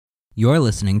You're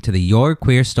listening to the Your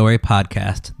Queer Story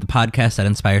podcast, the podcast that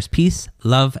inspires peace,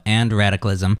 love, and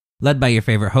radicalism, led by your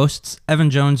favorite hosts, Evan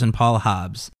Jones and Paul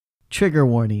Hobbs. Trigger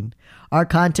warning. Our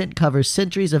content covers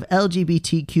centuries of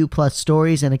LGBTQ+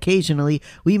 stories, and occasionally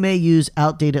we may use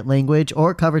outdated language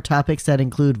or cover topics that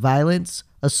include violence,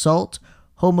 assault,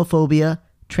 homophobia,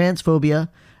 transphobia,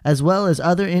 as well as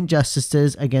other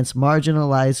injustices against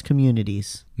marginalized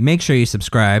communities. Make sure you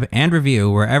subscribe and review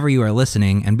wherever you are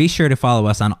listening, and be sure to follow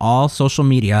us on all social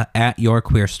media at Your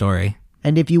Queer Story.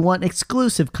 And if you want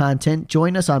exclusive content,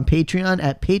 join us on Patreon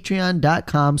at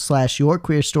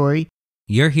patreon.com/yourqueerstory.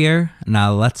 You're here,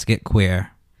 now let's get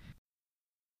queer.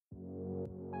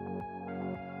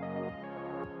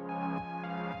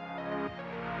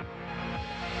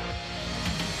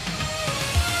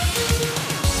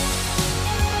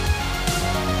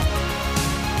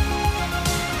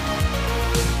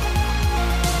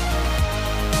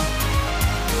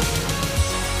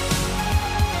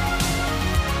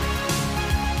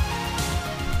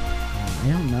 I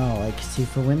don't know. Like, see,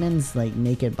 for women's like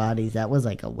naked bodies, that was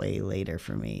like a way later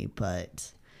for me.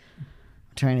 But I'm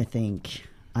trying to think.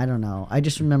 I don't know. I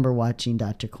just remember watching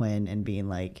Dr. Quinn and being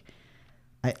like,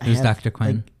 Who's Dr.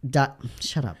 Quinn?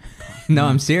 Shut up. No,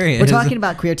 I'm serious. We're talking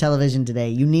about queer television today.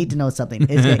 You need to know something.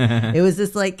 It was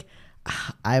this like,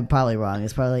 I'm probably wrong.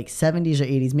 It's probably like 70s or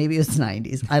 80s. Maybe it was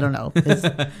 90s. I don't know.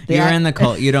 You're in the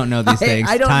cult. You don't know these things.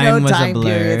 I don't Time know was time a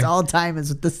blur. periods. All time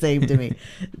is the same to me.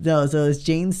 No, so it's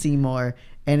Jane Seymour,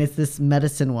 and it's this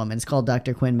medicine woman. It's called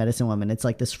Dr. Quinn Medicine Woman. It's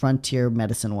like this frontier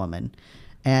medicine woman.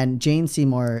 And Jane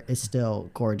Seymour is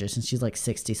still gorgeous, and she's like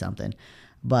 60 something.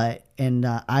 But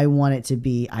I want it to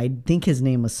be. I think his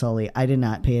name was Sully. I did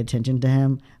not pay attention to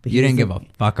him. But You didn't give a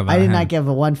fuck about him. I did not give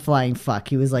a one flying fuck.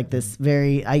 He was like this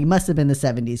very. I must have been the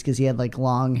 70s because he had like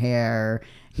long hair.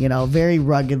 You know, very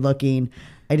rugged looking.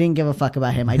 I didn't give a fuck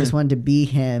about him. I just wanted to be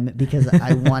him because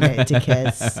I wanted to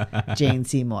kiss Jane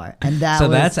Seymour, and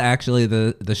that's actually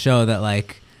the show that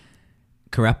like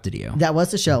corrupted you. That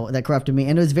was the show that corrupted me,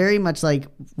 and it was very much like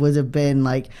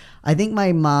I think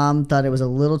my mom thought it was a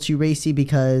little too racy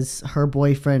because her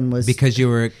boyfriend was because you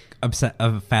were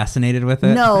fascinated with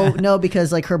it. No,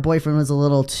 because like her boyfriend was a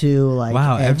little too like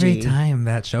wow. edgy. Every time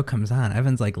that show comes on,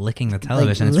 Evan's like licking the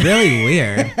television. It's really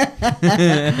weird.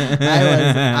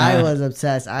 I was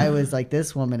obsessed. I was like,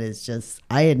 this woman is just.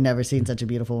 I had never seen such a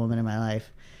beautiful woman in my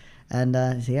life, and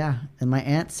and my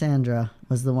Aunt Sandra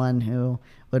was the one who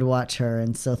would watch her,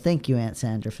 and so thank you, Aunt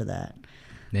Sandra, for that.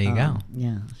 There you go.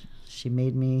 Yeah, she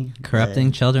made me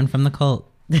corrupting children from the cult.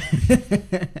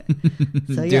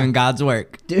 So, doing God's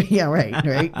work. Yeah, right.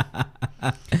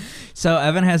 So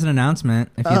Evan has an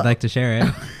announcement if you'd like to share it.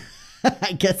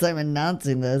 I guess I'm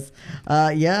announcing this.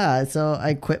 So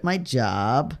I quit my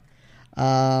job.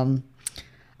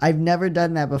 I've never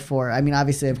done that before. I mean,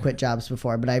 obviously I've quit jobs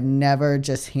before, but I've never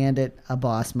just handed a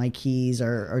boss my keys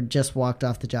or just walked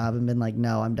off the job and been like,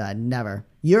 no, I'm done. Never.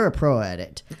 You're a pro at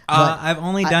it. I've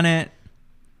only done it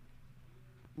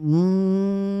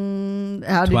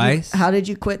twice. How did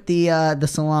you quit the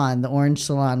salon, the orange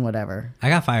salon, whatever? I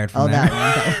got fired from there.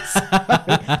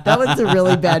 That was a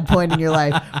really bad point in your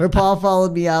life where Paul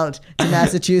followed me out to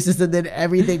Massachusetts and then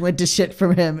everything went to shit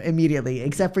from him immediately,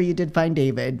 except for you did find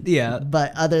David. Yeah.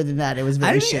 But other than that, it was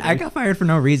very shitty. I got fired for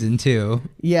no reason too.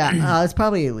 Yeah, it's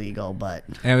probably illegal, but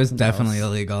it was definitely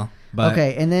illegal. But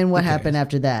okay, and then what happened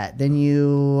after that? Then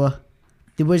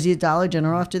was it Dollar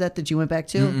General after that you went back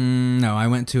to? No, I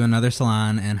went to another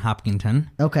salon in Hopkinton.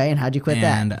 Okay, and how'd you quit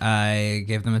that? And I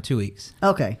gave them 2 weeks.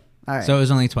 Okay, all right. So it was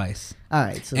only twice. All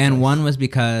right. So and one was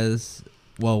because,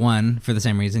 one, for the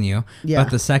same reason you. Yeah.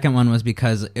 But the second one was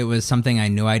because it was something I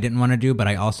knew I didn't want to do, but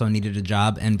I also needed a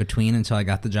job in between until I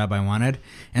got the job I wanted.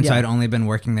 And so I'd only been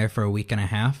working there for a week and a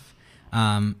half.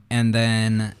 And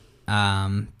then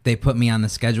they put me on the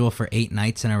schedule for 8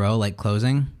 nights in a row, like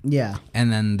closing. Yeah.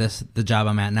 And then the job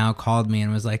I'm at now called me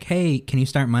and was like, hey, can you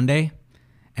start Monday?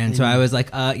 And so I was like,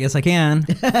 yes, I can.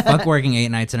 Fuck working 8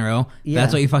 nights in a row. Yeah.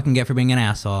 That's what you fucking get for being an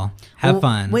asshole. Have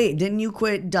fun. Wait, didn't you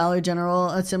quit Dollar General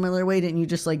a similar way? Didn't you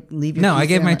just like leave your No, I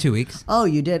gave my 2 weeks. Oh,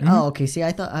 you did? Mm-hmm. Oh, okay. See,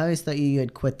 I always thought you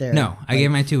had quit there. No, I gave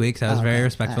my 2 weeks. I was very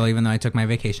respectful, even though I took my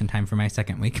vacation time for my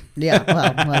second week. Yeah,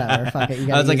 well, whatever. Fuck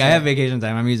it. I was like, I have vacation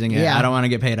time. I'm using it. Yeah. I don't want to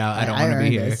get paid out. I don't want to be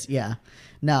here. Yeah.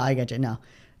 No, I get you. No.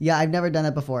 Yeah, I've never done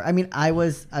that before. I mean, I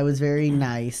was very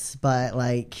nice, but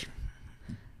like,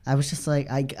 I was just like,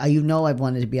 I've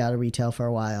wanted to be out of retail for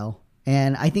a while.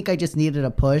 And I think I just needed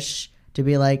a push to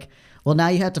be like, well, now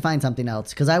you have to find something else.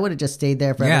 Because I would have just stayed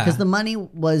there forever. Because the money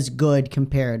was good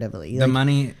comparatively. The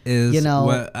money is,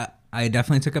 I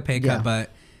definitely took a pay cut,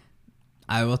 but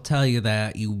I will tell you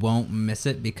that you won't miss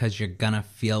it because you're going to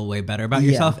feel way better about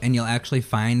yourself, and you'll actually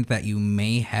find that you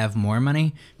may have more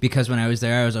money, because when I was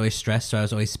there, I was always stressed, so I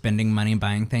was always spending money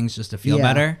buying things just to feel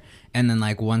better. And then,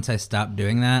 like, once I stopped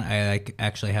doing that, I, like,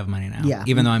 actually have money now. Yeah.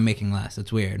 Even though I'm making less.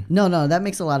 It's weird. No, that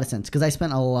makes a lot of sense, because I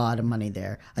spent a lot of money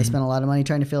there. I spent a lot of money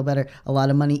trying to feel better, a lot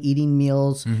of money eating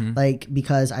meals, like,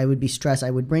 because I would be stressed.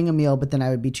 I would bring a meal, but then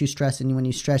I would be too stressed, and when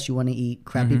you stress, you want to eat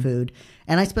crappy food.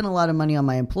 And I spent a lot of money on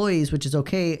my employees, which is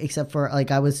okay, except for, like,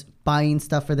 I was buying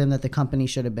stuff for them that the company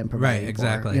should have been providing. Right,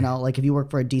 exactly. For. You know, like, if you work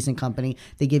for a decent company,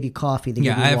 they give you coffee, they give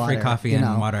you water. Yeah, I have free coffee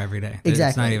and water every day. Exactly.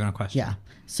 It's not even a question. Yeah.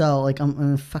 So, like, I'm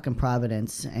in fucking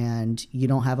Providence, and you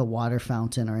don't have a water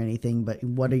fountain or anything, but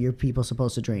what are your people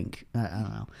supposed to drink? I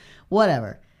don't know.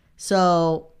 Whatever.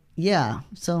 So, yeah.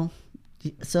 So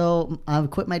I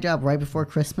quit my job right before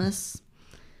Christmas.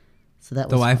 So that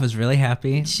was the wife was really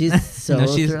happy. She's so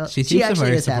thrilled. She seems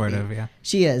very supportive. Happy. Yeah,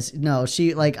 she is. No,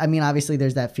 she, like, I mean, obviously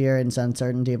there's that fear and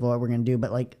uncertainty of what we're gonna do,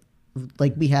 but like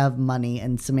we have money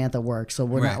and Samantha works, so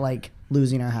we're not like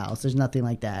losing our house. There's nothing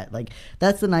like that. Like,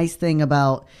 that's the nice thing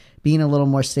about being a little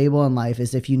more stable in life,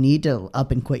 is if you need to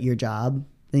up and quit your job,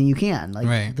 then you can.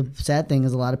 Like, the sad thing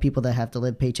is a lot of people that have to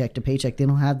live paycheck to paycheck, they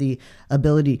don't have the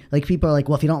ability. Like, people are like,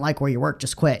 well, if you don't like where you work,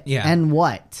 just quit. Yeah. And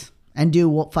what? And do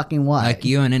what? Fucking what? Like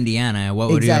you in Indiana, what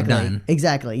would you have done?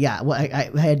 Exactly. Yeah. Well,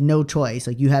 I had no choice.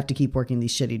 Like, you have to keep working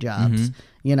these shitty jobs.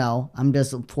 You know, I'm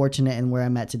just fortunate in where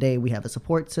I'm at today. We have a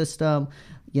support system.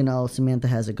 You know, Samantha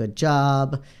has a good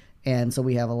job. And so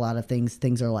we have a lot of things.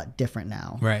 Things are a lot different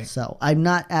now. Right. So I'm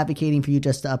not advocating for you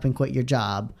just to up and quit your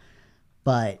job,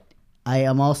 but I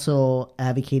am also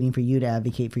advocating for you to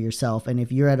advocate for yourself. And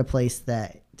if you're at a place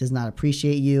that does not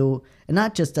appreciate you, and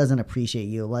not just doesn't appreciate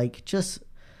you, like, just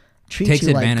treat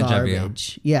you like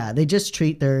garbage. Yeah, they just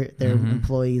treat their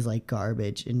employees like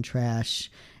garbage and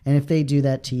trash. And if they do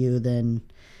that to you, then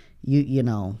you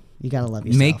know, you gotta love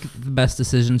yourself. Make the best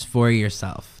decisions for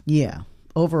yourself. Yeah,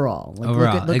 overall. Like,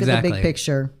 look at the big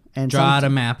picture and draw out a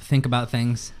map. Think about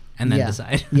things. And then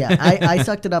decide. Yeah, I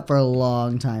sucked it up for a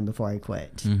long time before I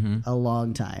quit. A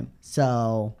long time.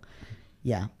 So,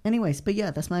 yeah. Anyways, but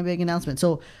yeah, that's my big announcement.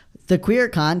 So the queer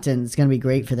content is going to be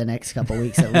great for the next couple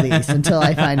weeks at least, until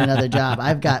I find another job.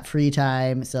 I've got free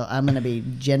time, so I'm going to be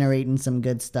generating some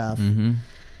good stuff.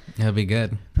 It'll be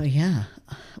good. But yeah,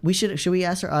 should we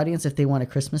ask our audience if they want a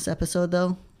Christmas episode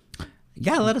though?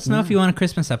 Yeah, let us know if you want a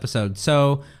Christmas episode.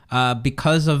 So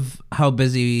because of how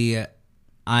busy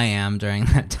I am during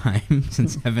that time,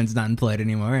 since Evan's not employed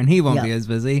anymore and he won't be as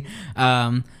busy,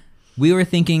 we were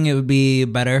thinking it would be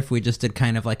better if we just did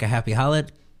kind of like a happy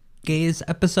holidays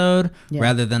episode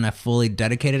rather than a fully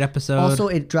dedicated episode. Also,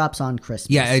 it drops on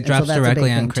Christmas. Yeah, it drops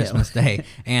directly on Christmas Day.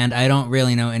 And I don't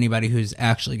really know anybody who's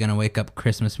actually going to wake up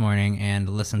Christmas morning and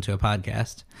listen to a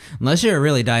podcast. Unless you're a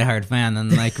really diehard fan, then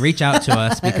like reach out to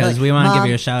us, because we want to give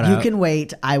you a shout out. You can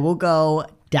wait. I will go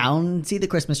down and see the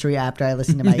Christmas tree after I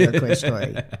listen to my Your Quiz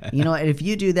story. You know, if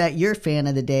you do that, you're a fan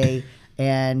of the day,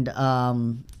 and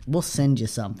we'll send you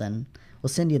something. We'll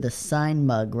send you the signed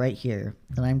mug right here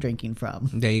that I'm drinking from.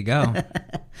 There you go.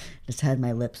 Just had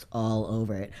my lips all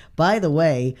over it. By the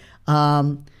way,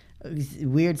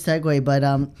 weird segue,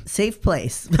 but Safe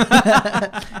Place.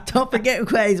 Don't forget,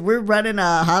 guys, we're running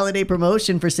a holiday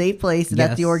promotion for Safe Place.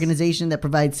 That's the organization that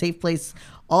provides Safe Place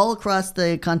all across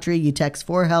the country. You text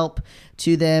for help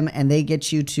to them, and they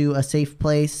get you to a safe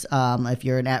place. If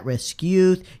you're an at-risk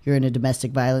youth, you're in a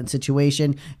domestic violence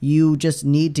situation, you just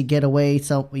need to get away.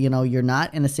 So, you know, you're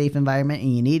not in a safe environment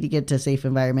and you need to get to a safe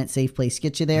environment. Safe Place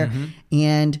gets you there.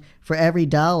 And for every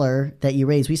 $1 that you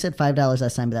raise, we said $5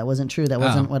 last time, but that wasn't true. That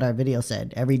wasn't what our video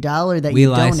said. Every $1 that you donate. We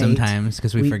lie sometimes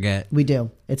because we forget. We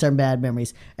do. It's our bad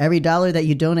memories. Every $1 that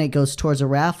you donate goes towards a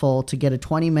raffle to get a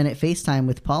 20-minute FaceTime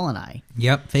with Paul and I.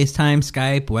 Yep. FaceTime,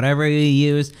 Skype, whatever you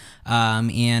use.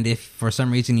 And if for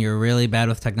some reason you're really bad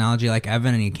with technology like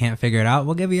Evan and you can't figure it out,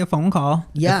 we'll give you a phone call.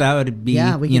 Yeah. If that would be, we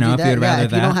can do that. If you'd rather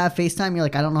if that. If you don't have FaceTime, you're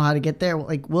like, I don't know how to get there.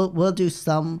 Like, we'll do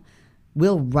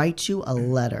we'll write you a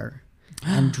letter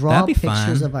and draw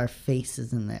pictures of our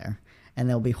faces in there. And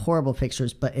there'll be horrible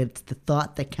pictures, but it's the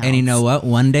thought that counts. And you know what?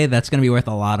 One day that's going to be worth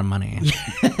a lot of money.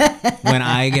 When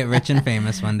I get rich and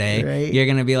famous one day, you're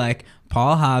going to be like,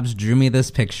 Paul Hobbs drew me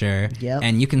this picture,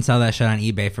 and you can sell that shit on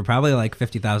eBay for probably like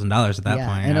 $50,000 at that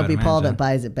point. And it'll be Paul that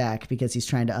buys it back because he's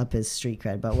trying to up his street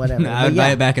cred, but whatever. I would buy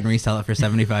it back and resell it for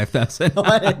 $75,000.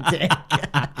 What a dick.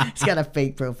 He's got a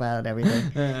fake profile and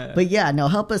everything. But yeah, no,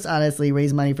 help us honestly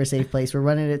raise money for Safe Place. We're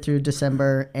running it through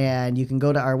December, and you can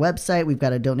go to our website. We've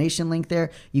got a donation link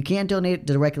there. You can't donate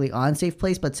directly on Safe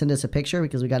Place, but send us a picture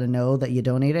because we got to know that you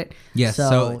donate it. Yes,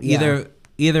 so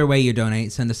either way you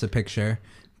donate, send us a picture.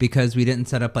 because we didn't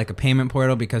set up like a payment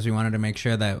portal because we wanted to make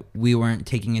sure that we weren't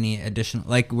taking any additional,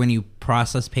 like when you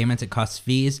process payments, it costs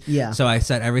fees. Yeah. So I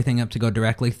set everything up to go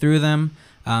directly through them.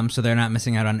 So they're not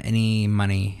missing out on any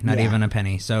money, not even a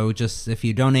penny. So just if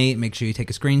you donate, make sure you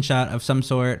take a screenshot of some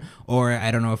sort, or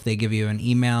I don't know if they give you an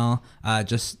email,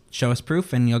 just show us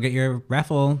proof and you'll get your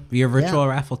virtual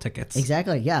raffle tickets.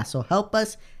 Exactly. Yeah. So help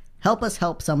us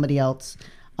help somebody else.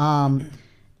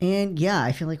 And yeah,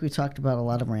 I feel like we talked about a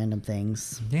lot of random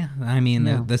things. Yeah, I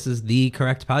mean, this is the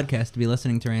correct podcast to be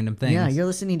listening to random things. Yeah, you're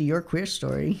listening to Your Queer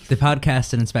Story. The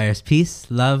podcast that inspires peace,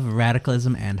 love,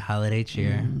 radicalism, and holiday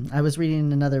cheer. I was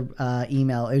reading another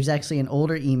email. It was actually an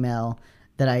older email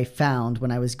that I found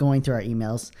when I was going through our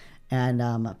emails. And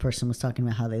a person was talking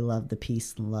about how they love the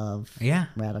peace, love,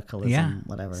 radicalism,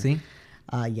 whatever. See?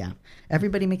 Yeah.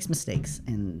 Everybody makes mistakes,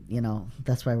 and,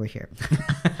 that's why we're here.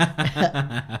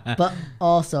 But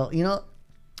also,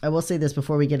 I will say this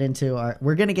before we get into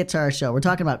we're going to get to our show. We're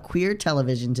talking about queer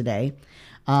television today.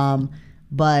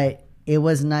 But it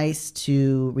was nice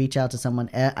to reach out to someone.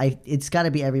 It's got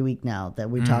to be every week now that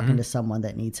we're talking to someone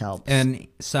that needs help. And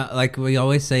so, like we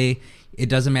always say, it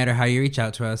doesn't matter how you reach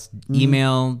out to us.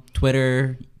 Email,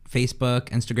 Twitter, Facebook,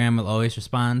 Instagram will always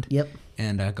respond. Yep.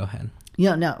 And go ahead.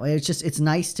 Yeah, no, it's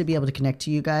nice to be able to connect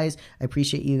to you guys. I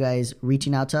appreciate you guys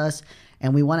reaching out to us,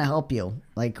 and we want to help you.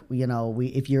 Like,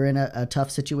 if you're in a tough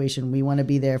situation, we want to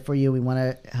be there for you. We want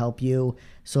to help you.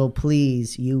 So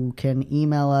please, you can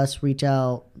email us, reach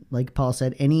out, like Paul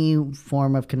said, any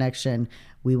form of connection.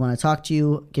 We want to talk to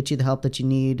you, get you the help that you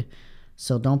need.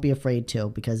 So don't be afraid to,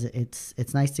 because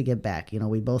it's nice to give back.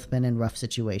 We've both been in rough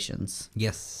situations.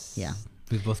 Yes. Yeah.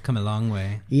 We've both come a long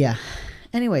way. Yeah.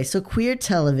 Anyway, so queer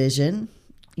television.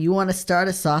 You want to start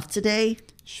us off today?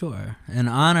 Sure. In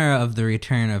honor of the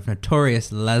return of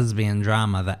notorious lesbian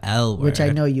drama, The L Word. Which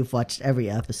I know you've watched every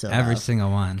episode Every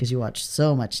single one. Because you watch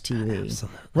so much TV.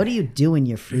 Absolutely. What do you do in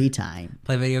your free time?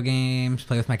 Play video games,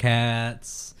 play with my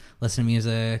cats, listen to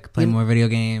music, play more video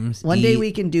games. One day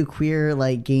we can do queer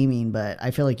gaming, but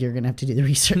I feel like you're going to have to do the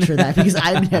research for that because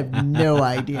I have no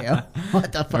idea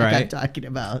what the fuck I'm talking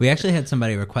about. We actually had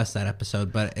somebody request that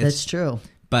episode, but that's true.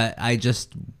 But I can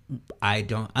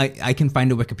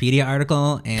find a Wikipedia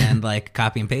article and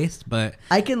copy and paste, but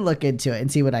I can look into it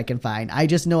and see what I can find. I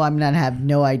just know I'm going to have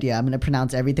no idea. I'm going to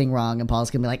pronounce everything wrong and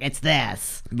Paul's going to be like, it's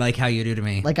this. Like how you do to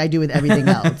me. Like I do with everything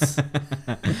else.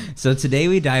 So today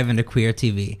we dive into queer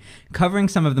TV, covering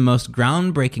some of the most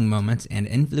groundbreaking moments and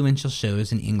influential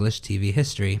shows in English TV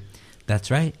history.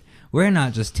 That's right. We're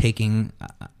not just talking.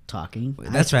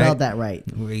 That's I spelled that right.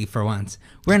 For once.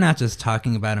 We're not just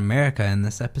talking about America in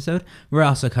this episode. We're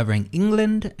also covering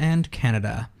England and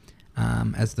Canada,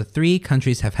 as the three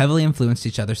countries have heavily influenced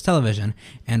each other's television,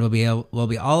 and we'll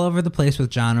be all over the place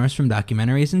with genres from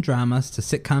documentaries and dramas to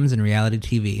sitcoms and reality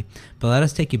TV. But let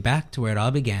us take you back to where it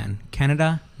all began.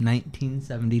 Canada,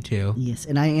 1972. Yes,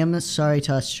 and I am sorry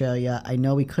to Australia. I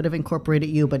know we could have incorporated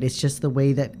you, but it's just the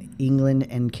way that England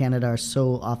and Canada are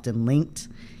so often linked.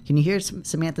 Can you hear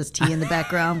Samantha's tea in the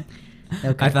background?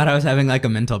 Okay. I thought I was having a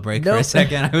mental break for a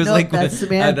second. I was that's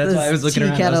why I was looking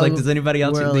around. I was like, does anybody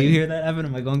else whirling. Do you hear that, Evan?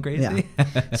 Am I going crazy?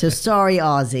 Yeah. So sorry,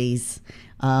 Aussies,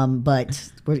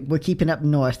 but we're keeping up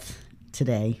north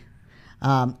today.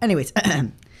 Anyways,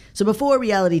 so before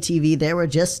reality TV, there were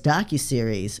just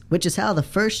docuseries, which is how the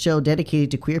first show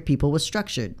dedicated to queer people was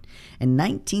structured. In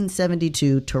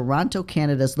 1972, Toronto,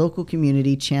 Canada's local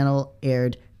community channel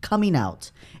aired Coming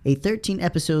Out, a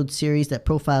 13-episode series that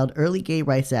profiled early gay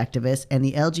rights activists and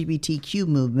the LGBTQ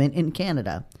movement in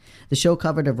Canada. The show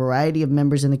covered a variety of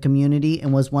members in the community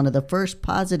and was one of the first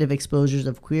positive exposures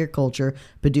of queer culture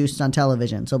produced on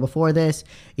television. So before this,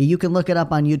 you can look it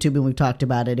up on YouTube, and we've talked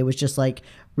about it. It was just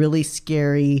really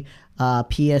scary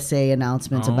PSA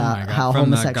announcements about how from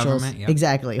homosexuals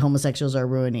Yep. Homosexuals are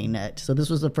ruining it. So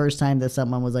this was the first time that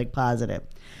someone was positive.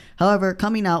 However,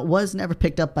 Coming Out was never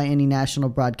picked up by any national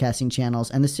broadcasting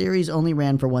channels, and the series only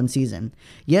ran for one season.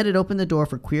 Yet it opened the door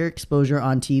for queer exposure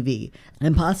on TV,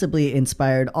 and possibly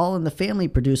inspired All in the Family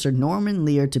producer Norman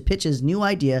Lear to pitch his new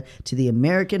idea to the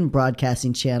American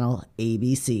broadcasting channel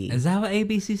ABC. Is that what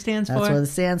ABC stands for? That's what it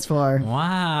stands for.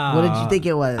 Wow. What did you think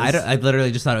it was? I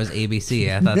literally just thought it was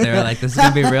ABC. I thought they were this is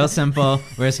going to be real simple.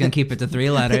 We're just going to keep it to 3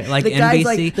 letters. Like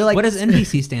NBC. What does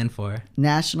NBC stand for?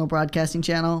 National Broadcasting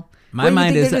Channel. My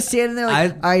mind is they're just standing there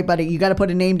all right, buddy, you got to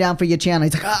put a name down for your channel.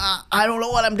 He's like, I don't know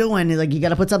what I'm doing. He's like, you got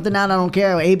to put something down. I don't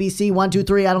care. ABC 1, 2,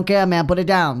 3. I don't care, man. Put it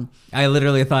down. I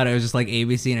literally thought it was just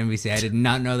ABC and NBC. I did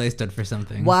not know they stood for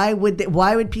something. Why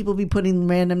would people be putting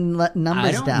random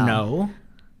numbers down? I don't know.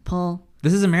 Paul.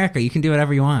 This is America. You can do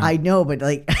whatever you want. I know, but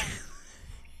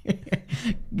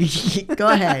Go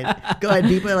ahead.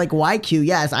 People are like, YQ,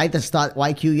 yes. I just thought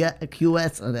YQ,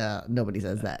 QS. Nobody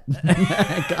says that.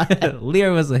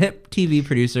 Lear was a hip TV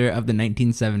producer of the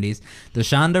 1970s, the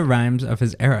Shonda Rhimes of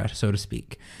his era, so to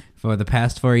speak. For the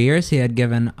past 4 years, he had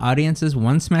given audiences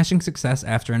one smashing success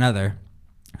after another,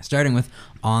 starting with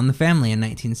All in the Family in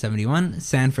 1971,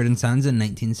 Sanford and Sons in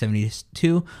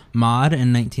 1972, Maude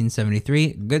in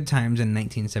 1973, Good Times in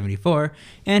 1974,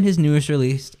 and his newest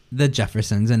release, The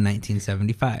Jeffersons in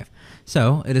 1975.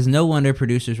 So it is no wonder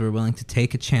producers were willing to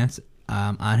take a chance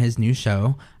on his new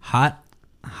show, Hot.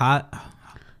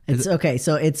 It's okay.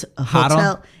 So it's a Hotel?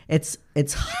 hotel. It's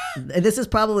this is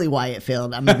probably why it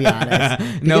failed. I'm gonna be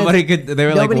honest. Nobody could. They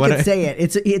were nobody like, "What?" could say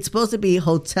it. It's supposed to be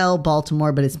Hotel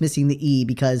Baltimore, but it's missing the E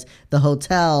because the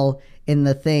hotel in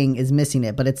the thing is missing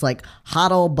it. But it's like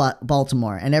Hotel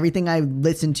Baltimore, and everything I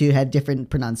listened to had different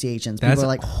pronunciations. People That's are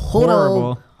like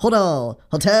horrible. Hotel.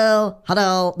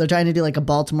 They're trying to do like a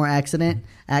Baltimore accent,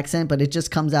 but it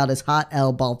just comes out as Hot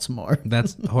L Baltimore.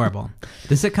 That's horrible.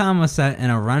 The sitcom was set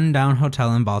in a rundown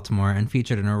hotel in Baltimore and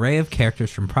featured an array of characters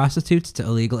from prostitutes to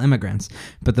illegal immigrants,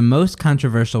 but the most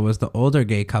controversial was the older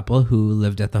gay couple who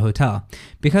lived at the hotel.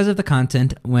 Because of the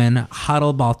content, when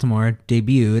Hotel Baltimore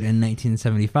debuted in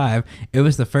 1975, it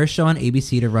was the first show on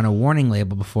ABC to run a warning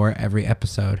label before every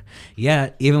episode.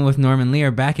 Yet, even with Norman Lear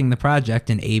backing the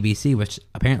project and ABC, which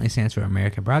apparently stands for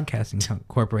American Broadcasting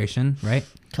Corporation, right?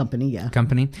 Company,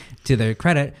 to their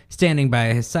credit, standing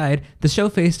by his side, the show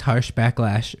faced harsh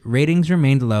backlash. Ratings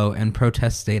remained low and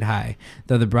protests stayed high.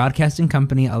 Though the broadcasting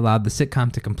company allowed the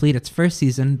sitcom to complete its first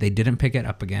season, they didn't pick it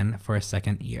up again for a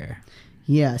second year.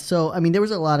 Yeah, so I mean, there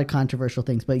was a lot of controversial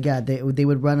things, but yeah, they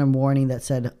would run a warning that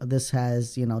said this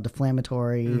has,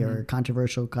 deflammatory or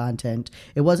controversial content.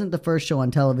 It wasn't the first show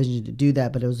on television to do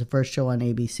that, but it was the first show on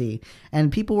ABC.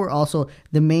 And people were also,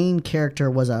 the main character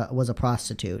was a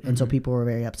prostitute, and so people were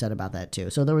very upset about that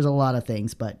too. So there was a lot of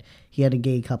things, but he had a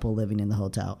gay couple living in the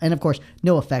hotel, and of course,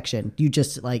 no affection. You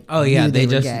just like,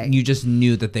 you just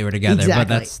knew that they were together.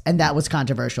 Exactly, but and that was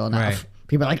controversial enough. Right.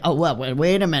 People are like, oh well,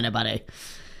 wait a minute, buddy.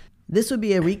 This would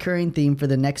be a recurring theme for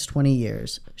the next 20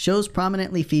 years. Shows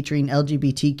prominently featuring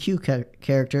LGBTQ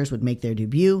characters would make their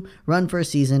debut, run for a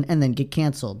season, and then get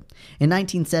canceled. In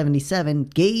 1977,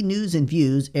 Gay News and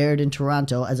Views aired in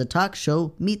Toronto as a talk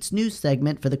show meets news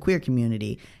segment for the queer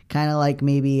community. Kind of like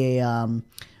maybe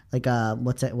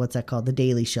what's that called? The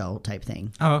Daily Show type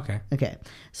thing. Oh, okay. Okay.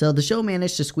 So the show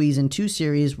managed to squeeze in 2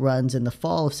 series runs in the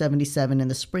fall of 77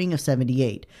 and the spring of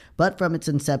 78. But from its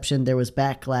inception, there was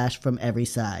backlash from every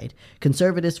side.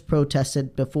 Conservatives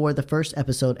protested before the first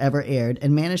episode ever aired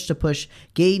and managed to push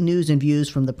Gay News and Views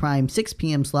from the prime 6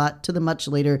 p.m. slot to the much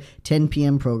later 10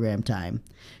 p.m. program time.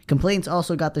 Complaints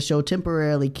also got the show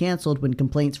temporarily canceled when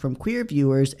complaints from queer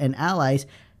viewers and allies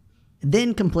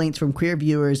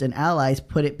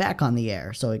put it back on the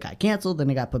air. So it got canceled, then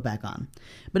it got put back on.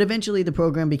 But eventually the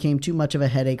program became too much of a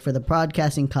headache for the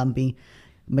broadcasting company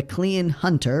Maclean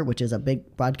Hunter, which is a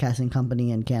big broadcasting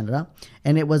company in Canada,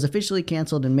 and it was officially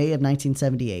canceled in May of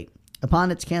 1978.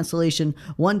 Upon its cancellation,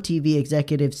 one TV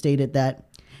executive stated that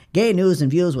Gay News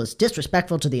and Views was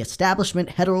disrespectful to the establishment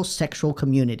heterosexual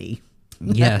community.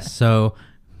 Yes, so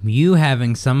you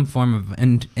having some form of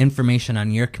information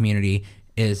on your community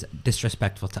is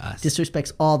disrespectful to us.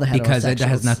 Disrespects all the heterosexuals. Because it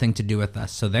has nothing to do with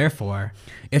us. So therefore,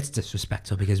 it's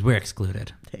disrespectful because we're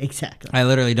excluded. Exactly. I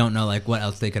literally don't know what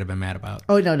else they could have been mad about.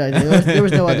 Oh, no. There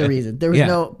was no other reason. There was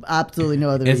absolutely no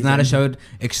other reason. It's not a show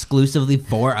exclusively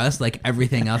for us like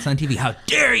everything else on TV. How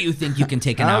dare you think you can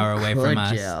take an hour away from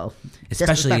us?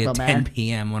 Especially at 10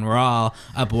 p.m. when we're all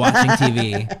up watching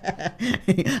TV.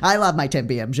 I love my 10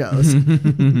 p.m. shows.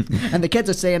 And the kids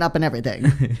are staying up and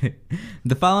everything.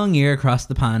 The following year, across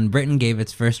the pond, Britain gave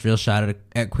its first real shot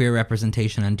at queer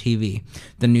representation on TV.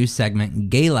 The news segment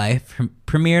Gay Life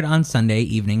premiered on Sunday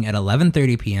evening at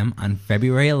 11:30 p.m. on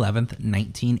February 11th,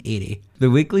 1980.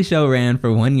 The weekly show ran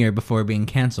for 1 year before being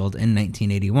canceled in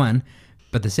 1981.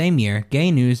 But the same year, Gay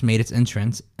News made its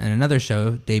entrance and another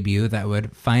show debut that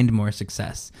would find more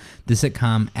success. The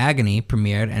sitcom Agony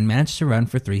premiered and managed to run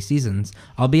for 3 seasons,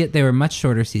 albeit they were much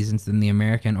shorter seasons than the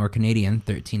American or Canadian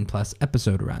 13-plus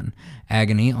episode run.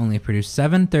 Agony only produced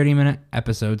 7 30-minute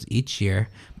episodes each year,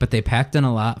 but they packed in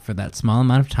a lot for that small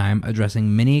amount of time,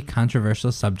 addressing many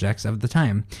controversial subjects of the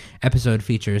time. Episode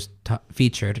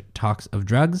featured talks of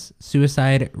drugs,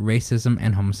 suicide, racism,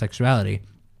 and homosexuality,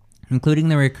 including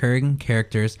the recurring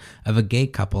characters of a gay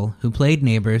couple who played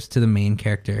neighbors to the main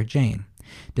character, Jane.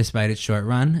 Despite its short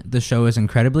run, the show was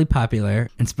incredibly popular,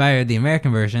 inspired the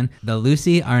American version, The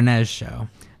Lucy Arnaz Show.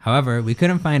 However, we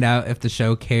couldn't find out if the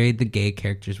show carried the gay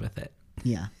characters with it.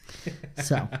 Yeah.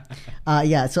 So,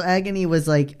 so Agony was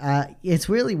like, it's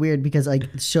really weird because like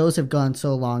shows have gone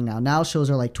so long now. Now shows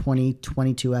are like 20,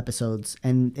 22 episodes,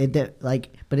 and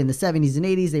but in the 70s and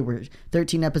 80s they were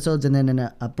 13 episodes, and then in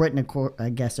a Britain, I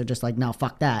guess they're just like, no,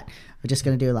 fuck that. We're just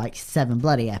gonna do like 7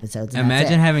 bloody episodes.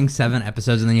 Imagine having 7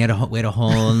 episodes and then you had to wait a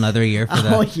whole another year for that. A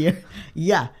whole year,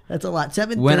 yeah, that's a lot.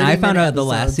 7. When I found out the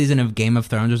last season of Game of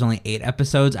Thrones was only 8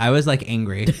 episodes, I was like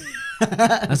angry.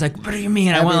 I was like, what do you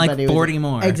mean? I want like 40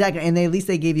 more. Exactly. And at least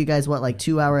they gave you guys, what, like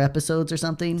 2-hour episodes or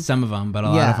something? Some of them, but a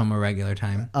lot of them were regular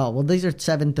time. Oh, well, these are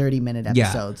 7 30-minute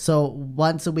episodes. Yeah. So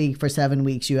once a week for 7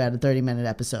 weeks, you had a 30-minute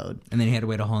episode. And then you had to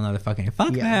wait a whole nother fucking...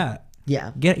 Fuck that.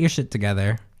 Yeah. Get your shit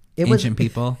together, ancient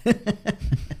people.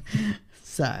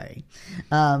 Sorry.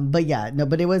 But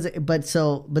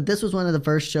this was one of the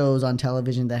first shows on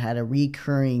television that had a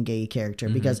recurring gay character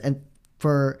because, and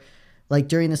for... like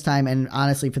during this time, and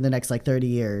honestly for the next like 30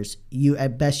 years,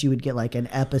 at best you would get like an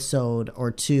episode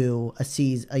or two, a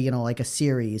season, like a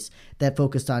series that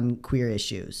focused on queer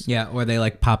issues. Yeah, or they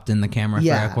like popped in the camera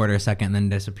for a quarter second and then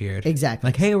disappeared. Exactly.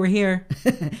 Like, hey, we're here.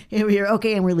 Hey, we're here.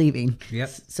 Okay, and we're leaving. Yep.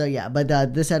 So yeah, but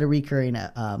this had a recurring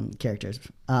characters.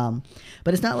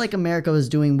 But it's not like America was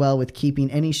doing well with keeping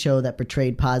any show that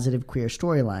portrayed positive queer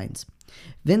storylines.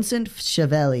 Vincent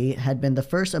Schiavelli had been the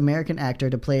first American actor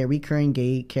to play a recurring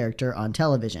gay character on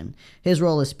television. His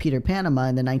role as Peter Panama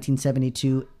in the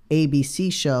 1972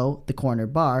 ABC show The Corner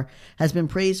Bar has been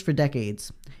praised for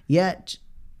decades. Yet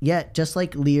just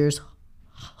like Lear's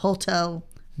Hotel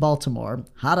Baltimore,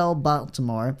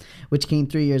 which came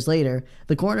 3 years later,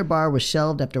 The Corner Bar was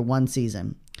shelved after 1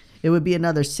 season. It would be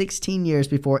another 16 years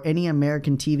before any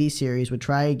American TV series would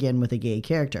try again with a gay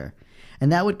character.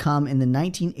 And that would come in the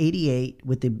 1988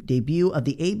 with the debut of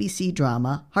the ABC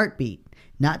drama Heartbeat,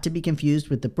 not to be confused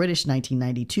with the British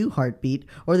 1992 Heartbeat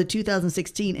or the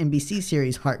 2016 NBC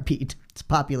series Heartbeat. It's a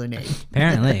popular name.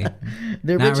 Apparently.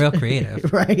 Not real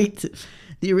creative. Right?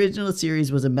 The original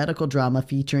series was a medical drama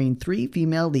featuring 3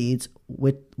 female leads,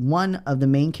 with one of the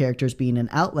main characters being an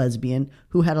out lesbian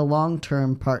who had a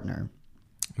long-term partner.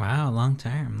 Wow, long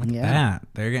term. Look at that.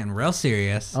 They're getting real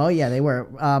serious. Oh, yeah, they were.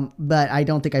 But I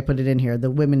don't think I put it in here. The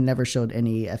women never showed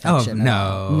any affection.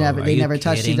 Oh, no. Never. They never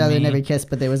touched each other, never kissed,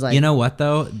 but they was like... You know what,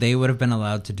 though? They would have been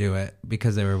allowed to do it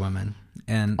because they were women.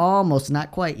 And almost,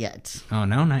 not quite yet. Oh,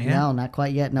 no, not yet? No, not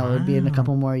quite yet. No, it would be in a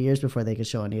couple more years before they could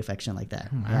show any affection like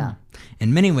that. Wow. Yeah.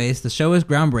 In many ways, the show is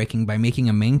groundbreaking by making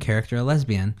a main character a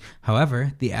lesbian.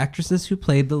 However, the actresses who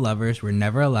played the lovers were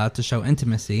never allowed to show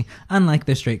intimacy, unlike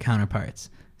their straight counterparts.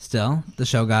 Still, the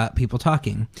show got people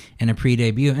talking. In a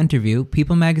pre-debut interview,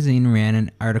 People magazine ran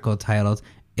an article titled,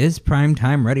 "Is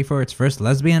Primetime Ready for Its First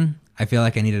Lesbian?" I feel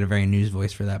like I needed a very news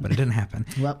voice for that, but it didn't happen.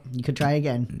 Well, you could try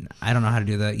again. I don't know how to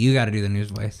do that. You got to do the news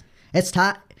voice.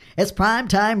 It's prime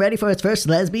time ready for its first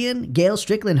lesbian. Gail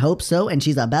Strickland hopes so, and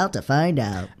she's about to find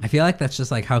out. I feel like that's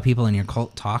just like how people in your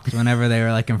cult talked whenever they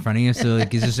were like in front of you. So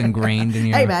like it's just ingrained in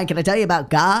your... Hey man, can I tell you about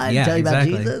God? Yeah, tell you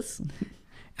exactly. about Jesus?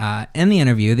 In the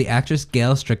interview, the actress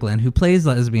Gail Strickland, who plays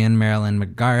lesbian Marilyn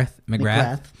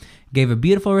McGrath, gave a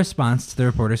beautiful response to the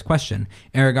reporter's question.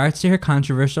 In regards to her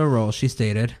controversial role, she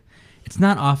stated, "It's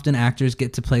not often actors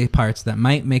get to play parts that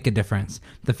might make a difference.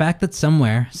 The fact that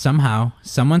somewhere, somehow,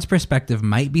 someone's perspective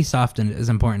might be softened is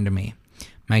important to me.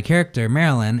 My character,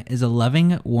 Marilyn, is a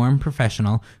loving, warm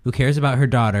professional who cares about her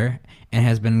daughter and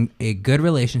has been a good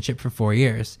relationship for 4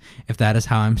 years. If that is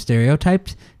how I'm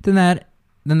stereotyped,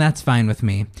 then that's fine with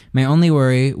me. My only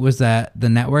worry was that the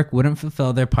network wouldn't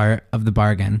fulfill their part of the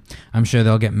bargain. I'm sure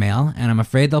they'll get mail, and I'm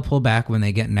afraid they'll pull back when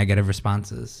they get negative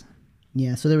responses."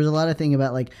 Yeah, so there was a lot of thing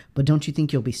about like, but don't you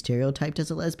think you'll be stereotyped as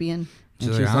a lesbian?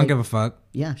 She's like, I don't give a fuck.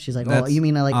 Yeah, she's like, oh, you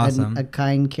mean like awesome. a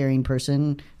kind, caring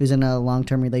person who's in a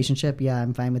long-term relationship? Yeah,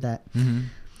 I'm fine with that. Mm-hmm.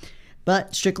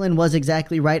 But Strickland was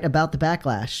exactly right about the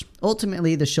backlash.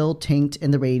 Ultimately, the show tanked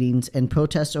in the ratings, and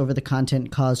protests over the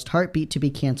content caused Heartbeat to be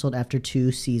canceled after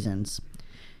 2 seasons.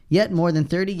 Yet more than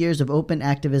 30 years of open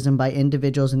activism by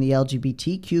individuals in the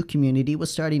LGBTQ community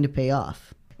was starting to pay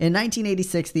off. In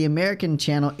 1986, the American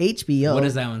channel HBO... What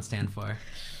does that one stand for?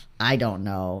 I don't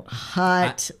know.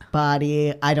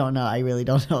 Body. I don't know. I really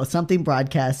don't know. Something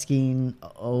broadcasting.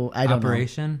 Oh, I don't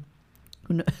Operation?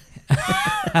 know.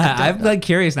 I'm like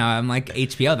curious now. I'm like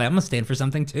HBO. That must stand for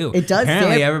something too. It does.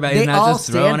 Apparently, everybody's not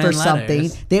just throwing in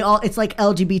letters. They all. It's like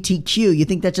LGBTQ. You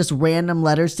think that's just random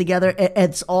letters together?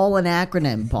 It's all an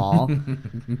acronym, Paul.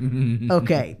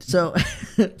 Okay, so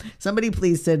somebody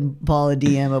please send Paul a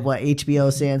DM of what HBO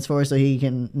stands for so he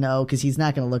can know, because he's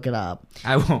not going to look it up.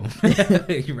 I won't.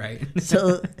 You're right.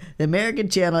 So the American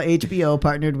channel HBO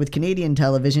partnered with Canadian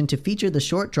television to feature the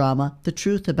short drama "The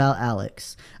Truth About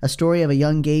Alex," a story of a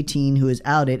young gay teen who is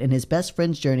outed and his best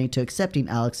friend's journey to accepting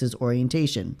Alex's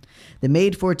orientation. The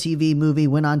made-for-TV movie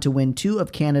went on to win 2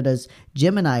 of Canada's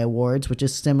Gemini Awards, which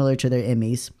is similar to their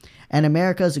Emmys, and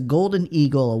America's Golden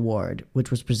Eagle Award,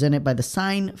 which was presented by the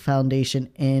Sign Foundation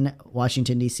in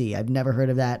Washington, D.C. I've never heard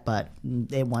of that, but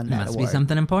they won that award. Must be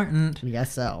something important. I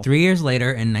guess so. 3 years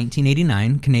later, in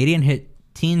 1989, Canadian hit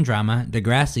teen drama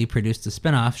Degrassi produced a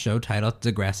spin-off show titled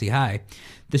Degrassi High.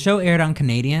 The show aired on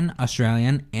Canadian,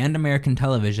 Australian, and American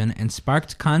television and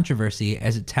sparked controversy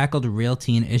as it tackled real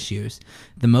teen issues.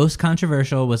 The most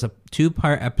controversial was a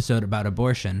 2-part episode about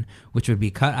abortion, which would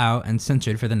be cut out and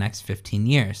censored for the next 15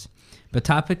 years. But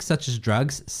topics such as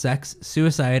drugs, sex,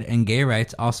 suicide, and gay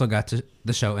rights also got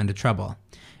the show into trouble.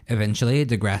 Eventually,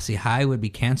 Degrassi High would be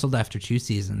canceled after 2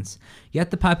 seasons.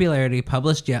 Yet the popularity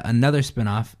published yet another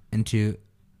spin-off into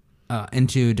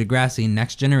Degrassi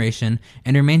Next Generation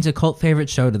and remains a cult favorite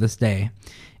show to this day.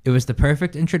 It was the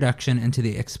perfect introduction into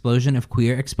the explosion of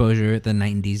queer exposure the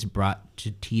 90s brought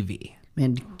to TV.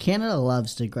 Man, Canada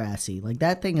loves Degrassi. Like,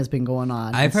 that thing has been going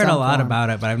on. I've heard a lot about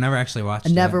it, but I've never actually watched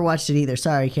it. I never watched it either.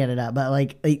 Sorry, Canada. But,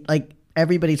 like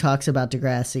everybody talks about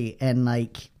Degrassi, and,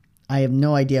 like, I have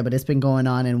no idea, but it's been going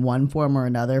on in one form or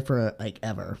another for, like,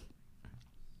 ever.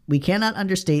 We cannot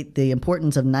understate the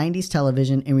importance of 90s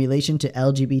television in relation to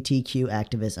LGBTQ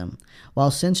activism.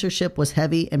 While censorship was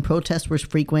heavy and protests were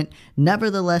frequent,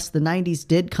 nevertheless, the 90s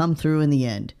did come through in the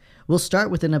end. We'll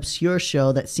start with an obscure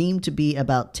show that seemed to be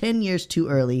about 10 years too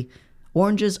early.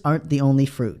 Oranges Aren't the Only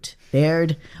Fruit. They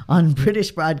aired on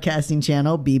British Broadcasting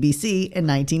Channel BBC in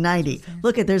 1990.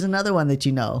 Look, there's another one that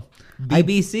you know.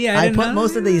 BBC, I didn't know. I put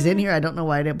most of these in here. I don't know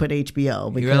why I didn't put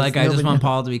HBO. You were like, I just want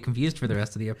Paul to be confused for the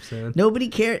rest of the episode. Nobody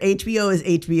cared. HBO is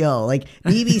HBO. Like,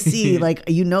 BBC, like,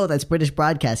 you know that's British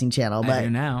Broadcasting Channel. But I do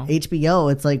now.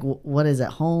 HBO, it's like, what is it?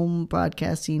 Home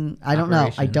Broadcasting? I don't know.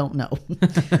 I don't know.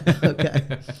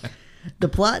 Okay. The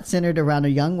plot centered around a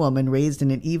young woman raised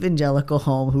in an evangelical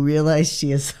home who realized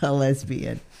she is a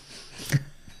lesbian.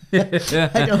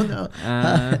 I don't know.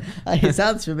 It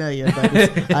sounds familiar,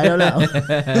 but I don't know.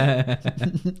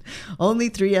 Only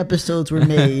 3 episodes were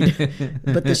made,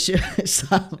 but the show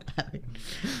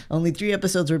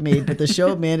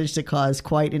show managed to cause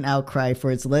quite an outcry for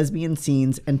its lesbian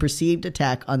scenes and perceived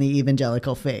attack on the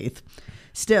evangelical faith.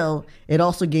 Still, it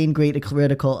also gained great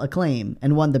critical acclaim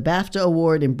and won the BAFTA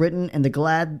Award in Britain and the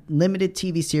GLAAD Limited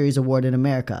TV Series Award in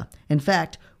America. In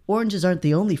fact, Oranges Aren't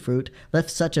the Only Fruit left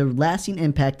such a lasting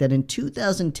impact that in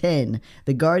 2010,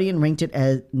 The Guardian ranked it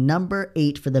as number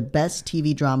 8 for the best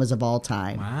TV dramas of all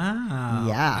time. Wow.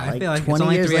 Yeah. I feel like it's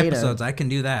only 3 episodes. I can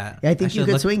do that. I think you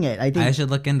could swing it. I should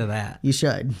look into that. You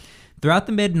should. Throughout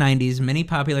the mid-90s, many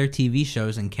popular TV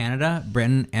shows in Canada,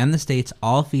 Britain, and the States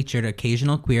all featured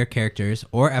occasional queer characters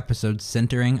or episodes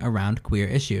centering around queer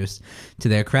issues. To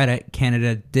their credit,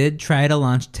 Canada did try to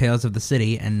launch Tales of the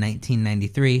City in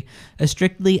 1993, a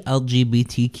strictly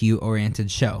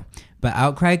LGBTQ-oriented show. But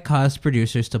outcry caused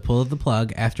producers to pull the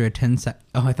plug after a 10-second...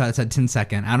 Oh, I thought it said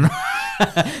 10-second. I don't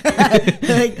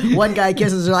know. Like, one guy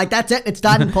kisses her like, that's it, it's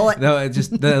done, pull it. No, it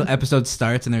just the episode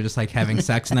starts and they're just like having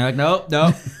sex and they're like,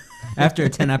 nope. After a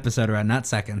 10-episode run, not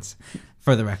seconds,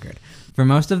 for the record. For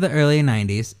most of the early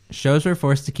 90s, shows were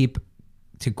forced to keep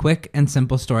to quick and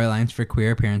simple storylines for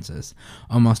queer appearances,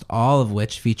 almost all of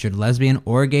which featured lesbian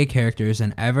or gay characters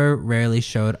and ever rarely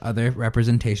showed other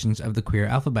representations of the queer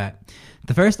alphabet.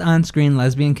 The first on-screen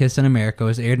lesbian kiss in America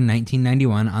was aired in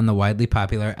 1991 on the widely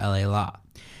popular LA Law.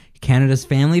 Canada's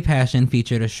Family Passion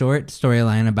featured a short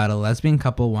storyline about a lesbian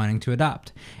couple wanting to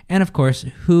adopt. And of course,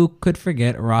 who could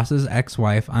forget Ross's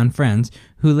ex-wife on Friends,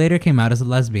 who later came out as a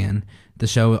lesbian. The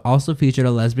show also featured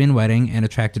a lesbian wedding and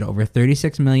attracted over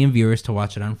 36 million viewers to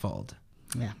watch it unfold.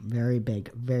 Yeah, very big.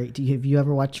 Have you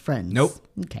ever watched Friends? Nope.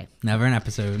 Okay. Never an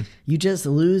episode. You just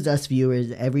lose us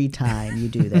viewers every time you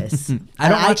do this. I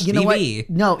don't watch you know TV. What?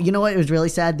 No, you know what? It was really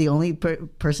sad. The only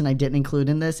person I didn't include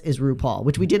in this is RuPaul,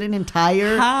 which we did an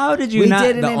entire... How did you we not?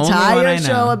 We did an entire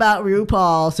show about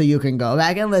RuPaul, so you can go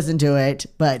back and listen to it.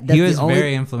 But he was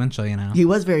very influential, you know. He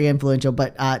was very influential,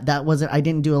 but that wasn't... I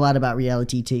didn't do a lot about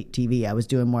reality TV. I was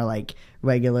doing more like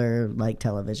regular like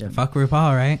television. Fuck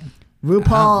RuPaul, right?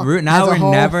 RuPaul now has we're a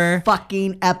whole never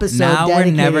fucking episode. Now we're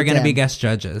never going to be guest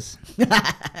judges.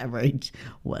 Right,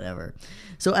 whatever.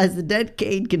 So as the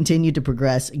decade continued to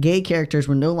progress, gay characters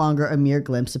were no longer a mere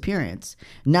glimpse appearance.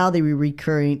 Now they were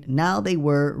recurring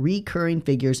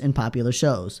figures in popular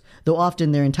shows, though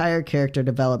often their entire character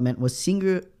development was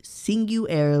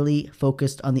singularly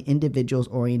focused on the individual's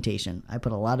orientation. I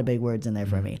put a lot of big words in there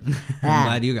for me. I'm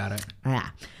glad you got it.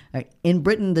 In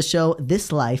Britain, the show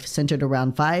This Life centered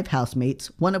around 5 housemates,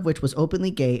 one of which was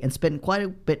openly gay and spent quite a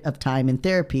bit of time in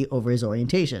therapy over his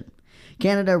orientation.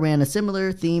 Canada ran a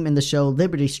similar theme in the show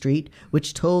Liberty Street,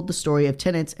 which told the story of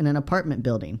tenants in an apartment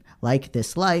building. Like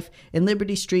This Life, in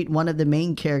Liberty Street, one of the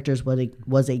main characters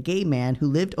was a gay man who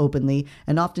lived openly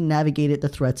and often navigated the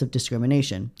threats of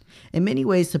discrimination. In many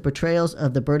ways, the portrayals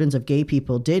of the burdens of gay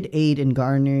people did aid in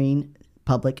garnering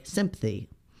public sympathy.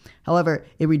 However,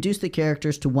 it reduced the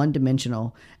characters to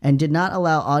one-dimensional and did not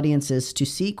allow audiences to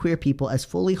see queer people as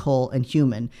fully whole and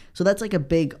human. So that's like a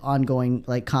big ongoing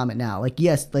like comment now. Like,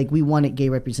 yes, like we wanted gay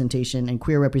representation and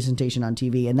queer representation on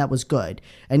TV, and that was good.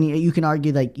 And you can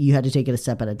argue like you had to take it a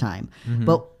step at a time. Mm-hmm.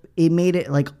 But it made it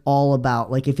like all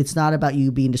about like if it's not about you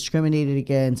being discriminated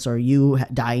against or you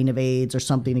dying of AIDS or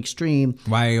something extreme,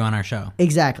 why are you on our show?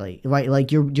 Exactly, right?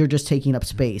 Like you're just taking up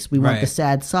space. We want the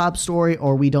sad sob story,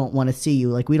 or we don't want to see you.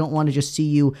 Like we don't want to just see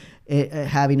you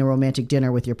having a romantic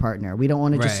dinner with your partner. We don't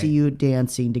want to just see you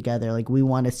dancing together. Like we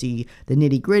want to see the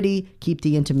nitty gritty. Keep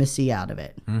the intimacy out of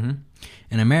it. Mm-hmm.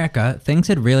 In America, things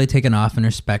had really taken off in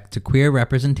respect to queer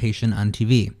representation on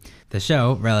TV. The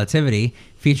show, Relativity,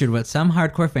 featured what some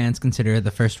hardcore fans consider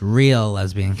the first real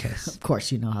lesbian kiss. Of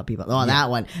course, you know how people... Oh, that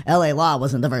one. L.A. Law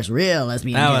wasn't the first real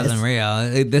lesbian kiss. That wasn't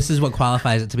real. This is what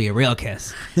qualifies it to be a real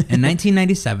kiss. In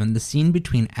 1997, the scene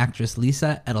between actress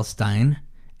Lisa Edelstein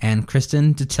and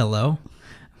Kristen Dattilo,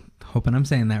 hoping I'm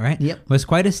saying that right, was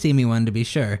quite a steamy one to be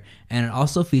sure, and it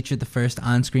also featured the first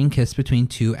on-screen kiss between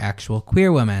 2 actual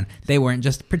queer women. They weren't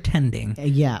just pretending.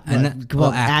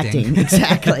 Acting.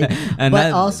 Exactly. And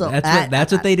but also...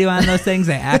 That's what they do on those things.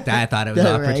 They act. I thought it was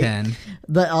all pretend.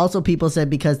 But also people said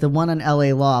because the one on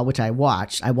L.A. Law, which I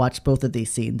watched both of these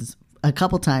scenes a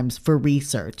couple times for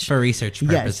research. For research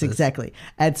purposes. Yes, exactly.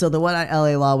 And so the one on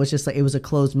LA Law was just like, it was a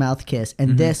closed mouth kiss.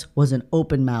 And this was an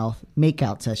open mouth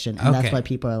makeout session. And that's why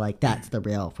people are like, that's the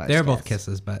real first They're both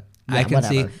kisses, but I can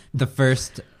see the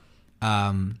first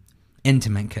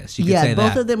intimate kiss. You could say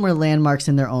both of them were landmarks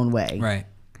in their own way. Right.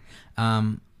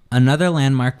 Another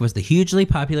landmark was the hugely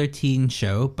popular teen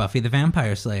show, Buffy the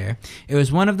Vampire Slayer. It was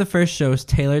one of the first shows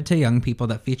tailored to young people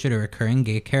that featured a recurring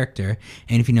gay character.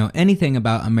 And if you know anything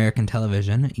about American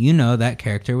television, you know that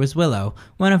character was Willow,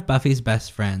 one of Buffy's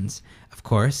best friends. Of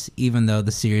course, even though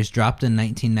the series dropped in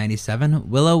 1997,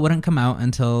 Willow wouldn't come out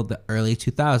until the early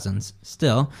 2000s.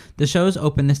 Still, the show's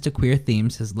openness to queer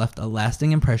themes has left a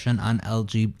lasting impression on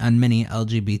many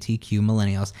LGBTQ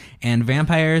millennials, and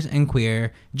vampires and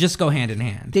queer just go hand in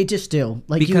hand. They just do.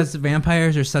 Because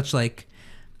vampires are such like,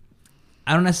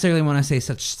 I don't necessarily want to say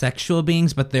such sexual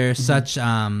beings, but they're such,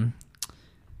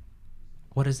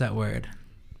 what is that word?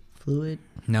 Fluid?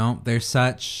 No, they're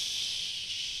such...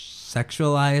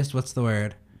 sexualized. What's the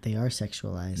word? They are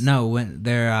sexualized. No, when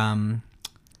they're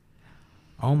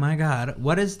oh my god,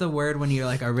 what is the word when you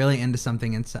like are really into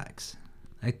something in sex?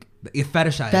 Like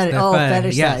fetishized.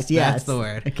 Fetishized. Yes, that's the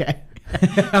word. Okay.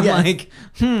 I'm like,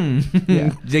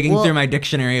 digging through my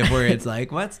dictionary of words,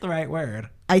 like, what's the right word?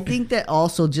 I think that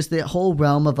also just the whole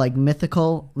realm of like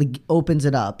mythical like opens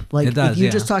it up. Like it does, if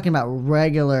you're just talking about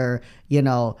regular,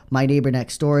 my neighbor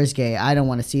next door is gay, I don't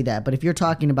want to see that. But if you're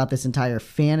talking about this entire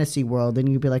fantasy world, then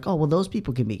you'd be like, oh, well, those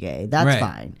people can be gay. That's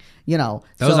fine.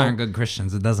 Those aren't good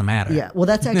Christians. It doesn't matter. Yeah. Well,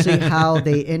 that's actually how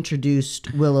they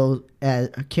introduced Willow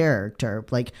as a character.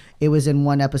 Like it was in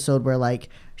one episode where like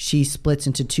she splits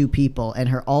into 2 people and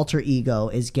her alter ego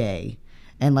is gay.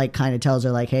 And like kind of tells her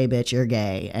like, hey bitch, you're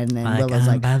gay. And then Willow's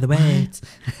like, by the way,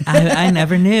 I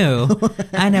never knew.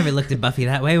 I never looked at Buffy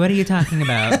that way. What are you talking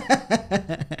about?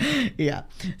 Yeah.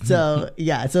 So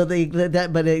So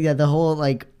the whole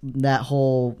like that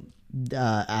whole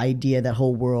idea, that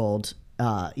whole world,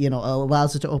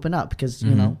 allows it to open up because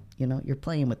you're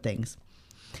playing with things.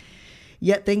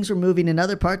 Yet things were moving in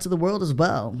other parts of the world as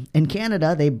well. In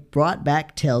Canada, they brought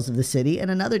back Tales of the City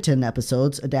and another 10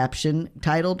 episodes adaptation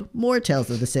titled More Tales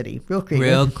of the City. Real creative.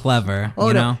 Real clever.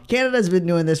 Oh, no. Canada's been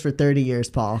doing this for 30 years,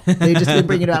 Paul. They've just been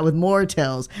bringing it out with more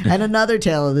tales and another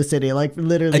Tale of the City, like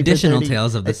literally. Additional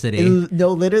Tales of the City. No,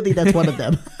 literally, that's one of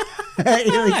them.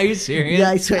 Are you serious?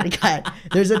 Yeah, I swear to God.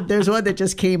 There's one that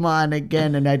just came on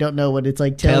again, and I don't know what it's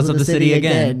like. Tales of the City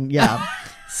again. Yeah.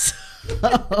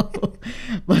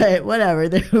 But whatever,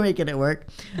 they're making it work.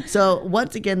 So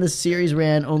once again, the series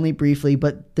ran only briefly,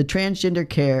 but the transgender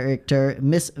character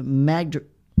Miss Madrigal,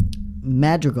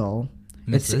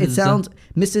 it sounds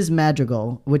Mrs.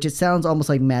 Madrigal, which it sounds almost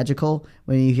like magical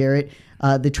when you hear it.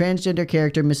 The transgender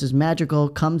character Mrs. Madrigal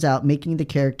comes out, marking the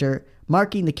character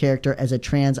as a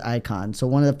trans icon. So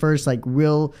one of the first like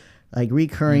real like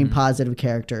recurring positive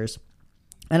characters.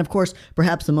 And of course,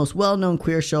 perhaps the most well-known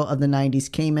queer show of the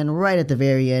 90s came in right at the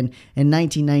very end. In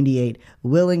 1998,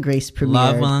 Will and Grace premiered.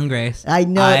 Love Will and Grace. I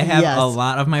know. I have a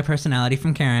lot of my personality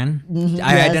from Karen.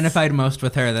 I identified most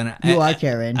with her than you are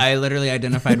Karen. I literally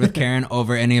identified with Karen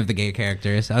over any of the gay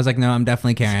characters. I was like, no, I'm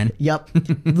definitely Karen. Yep.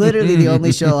 Literally the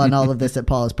only show on all of this that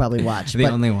Paul has probably watched. The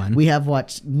only one. We have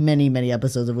watched many, many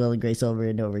episodes of Will and Grace over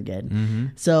and over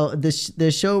again. So the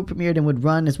show premiered and would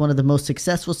run as one of the most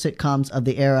successful sitcoms of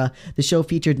the era. The show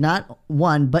featured not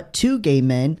one, but two gay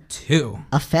men. Two.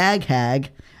 A fag hag.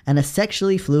 And a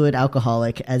sexually fluid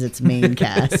alcoholic as its main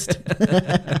cast.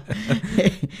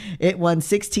 It won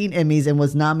 16 Emmys and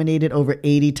was nominated over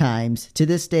 80 times. To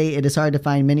this day, it is hard to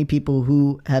find many people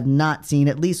who have not seen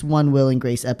at least one Will and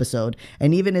Grace episode.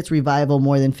 And even its revival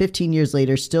more than 15 years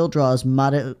later still draws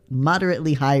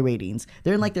moderately high ratings.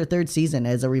 They're in like their third season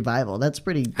as a revival. That's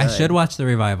pretty good. I should watch the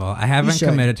revival. I haven't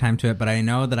committed time to it, but I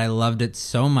know that I loved it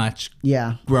so much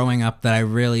growing up that I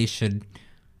really should.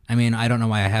 I mean, I don't know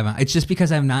why I haven't. It's just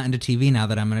because I'm not into TV now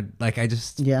that I'm going to, like, I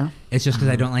just... Yeah. It's just because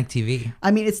I don't like TV.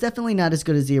 I mean, it's definitely not as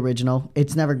good as the original.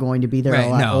 It's never going to be. They're a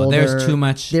lot older. There's too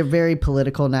much... They're very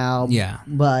political now. Yeah.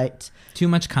 But... Too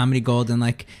much comedy gold, and,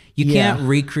 like, you can't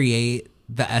recreate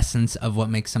the essence of what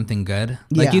makes something good.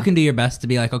 Like, you can do your best to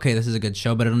be like, okay, this is a good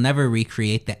show, but it'll never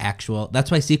recreate the actual...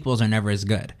 That's why sequels are never as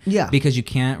good. Yeah. Because you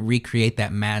can't recreate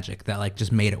that magic that, like,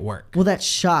 just made it work. Well, that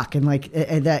shock and, like,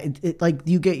 like,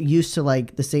 you get used to,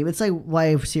 like, the same... It's like why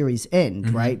a series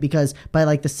end, right? Because by,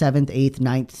 like, the 7th, 8th,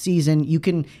 9th season, you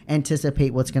can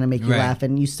anticipate what's going to make you laugh,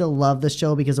 and you still love the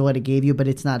show because of what it gave you, but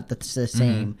it's not the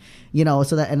same. You know,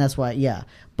 so that... And that's why,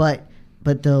 But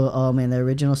the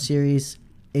original series...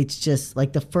 It's just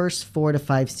like the first 4 to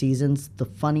 5 seasons, the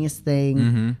funniest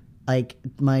thing, like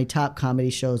my top comedy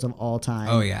shows of all time.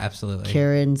 Oh, yeah, absolutely.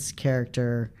 Karen's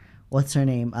character, what's her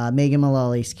name? Megan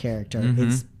Mullally's character.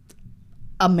 It's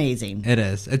amazing. It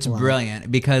is. It's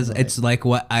brilliant because it's like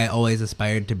what I always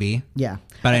aspired to be. Yeah.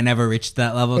 But I never reached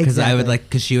that level because I would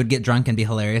because she would get drunk and be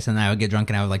hilarious, and I would get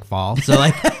drunk and I would like fall. So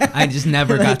like I just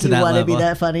never got to that level. You want to be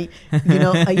that funny?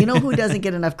 You know who doesn't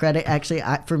get enough credit? Actually,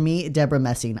 for me, Deborah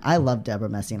Messing. I love Deborah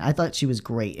Messing. I thought she was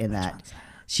great in that.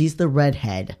 She's the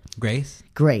redhead. Grace?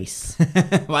 Grace.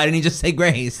 Why didn't you just say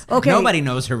Grace? Okay. Nobody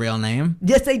knows her real name.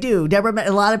 Yes, they do.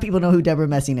 A lot of people know who Deborah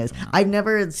Messing is. I've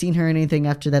never seen her in anything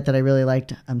after that I really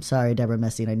liked. I'm sorry, Deborah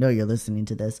Messing. I know you're listening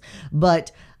to this.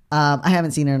 But I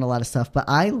haven't seen her in a lot of stuff. But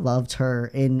I loved her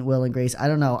in Will and Grace. I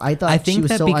don't know. I think she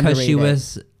was so underrated. Because she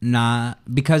was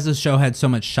because the show had so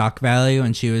much shock value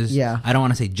and she was, I don't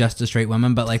want to say just a straight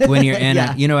woman, but like when you're in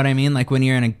you know what I mean? Like when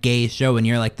you're in a gay show and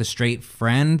you're like the straight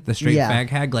friend, the straight fag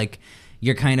hag, like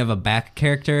you're kind of a back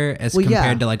character as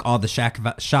compared to like all the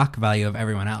shock value of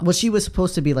everyone else. Well, she was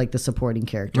supposed to be like the supporting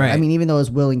character. Right. I mean, even though it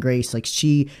was Will and Grace, like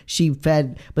she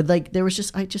fed, but like there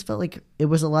was I just felt like it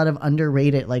was a lot of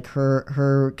underrated, like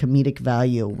her comedic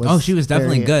value was. She was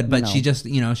definitely good, but she just,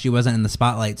 she wasn't in the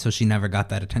spotlight, so she never got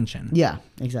that attention. Yeah,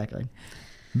 exactly.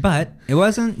 But it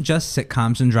wasn't just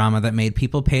sitcoms and drama that made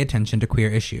people pay attention to queer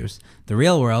issues. The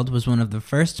Real World was one of the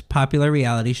first popular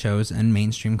reality shows in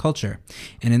mainstream culture,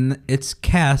 and in its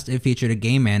cast it featured a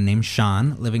gay man named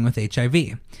Sean living with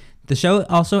HIV. The show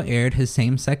also aired his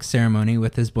same-sex ceremony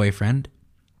with his boyfriend.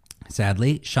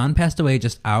 Sadly, Sean passed away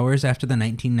just hours after the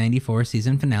 1994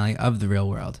 season finale of The Real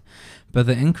World. But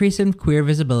the increase in queer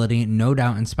visibility no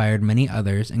doubt inspired many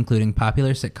others, including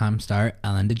popular sitcom star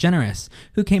Ellen DeGeneres,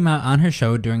 who came out on her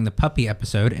show during the Puppy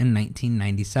episode in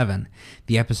 1997.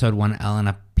 The episode won Ellen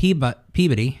a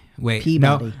Peabody. Wait,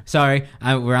 Peabody. No, sorry.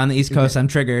 We're on the East Coast. I'm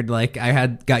triggered. Like, I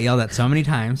got yelled at so many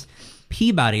times.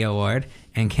 Peabody Award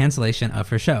and cancellation of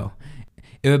her show.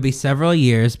 It would be several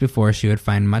years before she would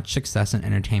find much success in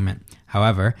entertainment.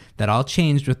 However, that all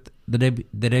changed with the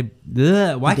debut.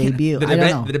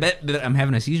 I'm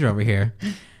having a seizure over here.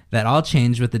 That all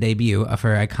changed with the debut of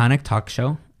her iconic talk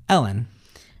show, Ellen.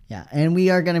 Yeah, and we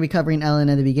are going to be covering Ellen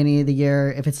at the beginning of the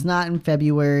year. If it's not in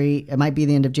February, it might be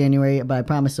the end of January, but I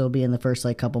promise it'll be in the first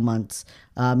couple months.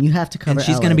 You have to cover. And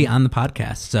she's going to be on the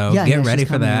podcast, so get ready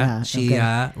for that.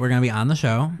 We're going to be on the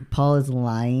show. Paul is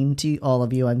lying to all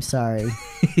of you. I'm sorry.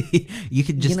 You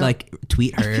could just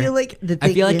tweet her. I feel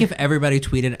like if everybody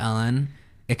tweeted Ellen,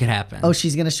 it could happen. Oh,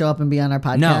 she's going to show up and be on our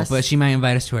podcast? No, but she might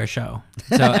invite us to her show.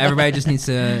 So everybody just needs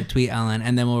to tweet Ellen,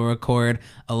 and then we'll record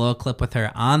a little clip with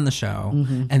her on the show,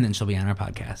 and then she'll be on our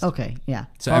podcast. Okay, yeah.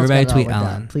 So everybody tweet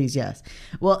Ellen. Please, yes.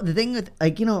 Well, the thing with,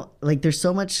 there's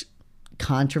so much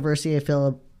controversy, I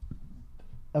feel,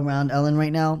 around Ellen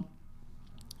right now.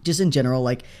 Just in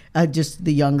general, just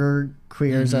the younger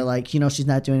queers are she's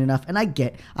not doing enough. And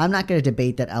I'm not going to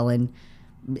debate that Ellen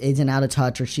isn't out of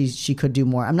touch, or she could do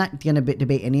more. I'm not going to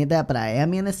debate any of that, but I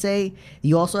am going to say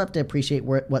you also have to appreciate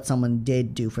what someone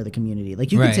did do for the community.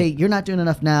 Like you could say you're not doing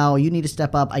enough now. You need to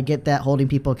step up. I get that, holding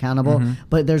people accountable,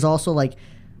 but there's also like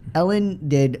Ellen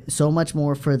did so much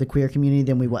more for the queer community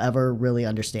than we will ever really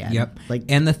understand. Yep.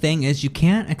 And the thing is, you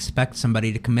can't expect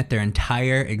somebody to commit their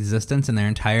entire existence and their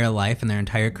entire life and their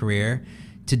entire career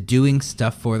to doing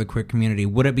stuff for the queer community.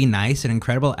 Would it be nice and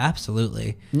incredible?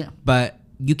 Absolutely. Yeah. But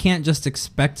you can't just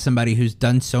expect somebody who's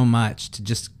done so much to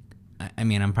just, I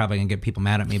mean, I'm probably going to get people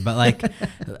mad at me, but like,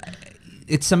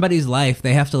 it's somebody's life.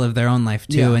 They have to live their own life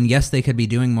too. Yeah. And yes, they could be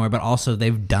doing more, but also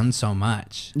they've done so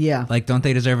much. Yeah. Like, don't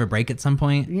they deserve a break at some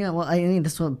point? Yeah. Well, I mean,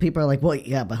 that's what people are like, well,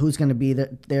 yeah, but who's going to be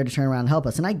there to turn around and help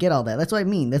us? And I get all that. That's what I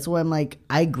mean. That's why I'm like,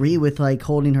 I agree with like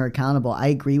holding her accountable. I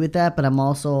agree with that, but I'm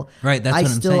also, right. That's I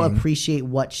what I'm still saying. Appreciate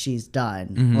what she's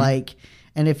done. Like,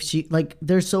 and if she, like,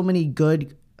 there's so many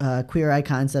good queer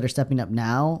icons that are stepping up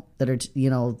now that are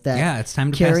that it's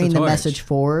time to carrying pass the torch. message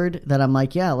forward, that I'm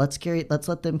like, yeah, let's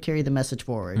let them carry the message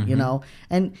forward,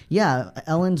 and yeah,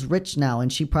 Ellen's rich now,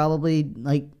 and she probably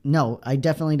like, no, I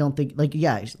definitely don't think, like,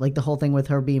 yeah, like the whole thing with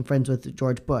her being friends with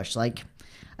George Bush, like,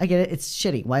 I get it, it's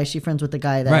shitty. Why is she friends with the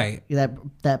guy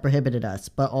that prohibited us?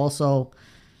 But also,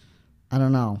 I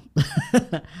don't know.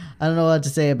 I don't know what to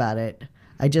say about it.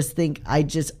 I just think I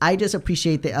just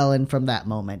appreciate the Ellen from that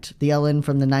moment, the Ellen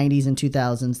from the 90s and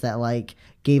 2000s that like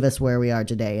gave us where we are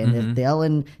today. And if the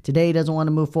Ellen today doesn't want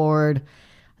to move forward,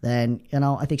 then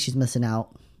I think she's missing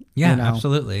out. Yeah,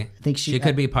 absolutely. I think she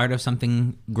could be part of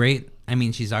something great. I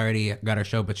mean, she's already got her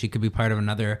show, but she could be part of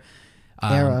another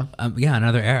era.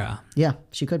 Another era. Yeah,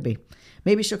 she could be.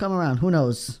 Maybe she'll come around. Who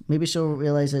knows? Maybe she'll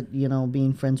realize that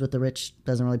being friends with the rich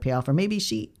doesn't really pay off. Or maybe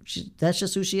she that's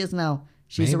just who she is now.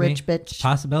 She's Maybe. a rich bitch.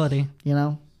 Possibility.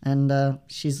 And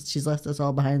she's left us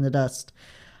all behind the dust.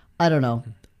 I don't know.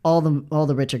 All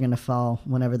the rich are going to fall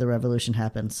whenever the revolution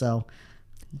happens. So,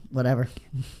 whatever.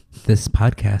 This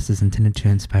podcast is intended to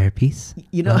inspire peace,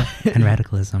 love, and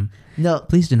radicalism. No.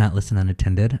 Please do not listen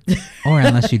unattended, or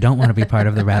unless you don't want to be part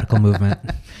of the radical movement.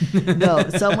 No,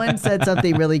 someone said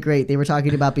something really great. They were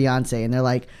talking about Beyonce, and they're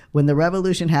like, when the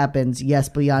revolution happens, yes,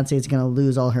 Beyonce is going to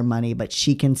lose all her money, but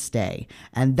she can stay.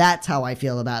 And that's how I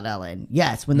feel about Ellen.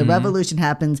 Yes, when the revolution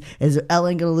happens, is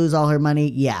Ellen going to lose all her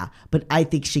money? Yeah, but I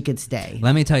think she could stay.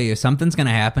 Let me tell you, something's going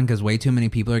to happen because way too many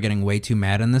people are getting way too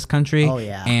mad in this country. Oh,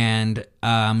 yeah. And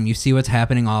you see what's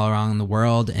happening all around the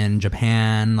world. In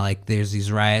Japan, like, there's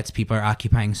these riots. People are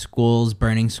occupying schools,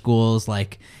 burning schools.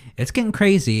 Like, it's getting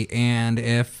crazy. And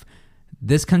if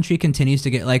this country continues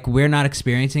to get, like, we're not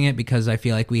experiencing it because I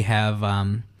feel like we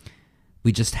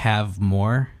just have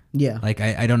more. Yeah. Like,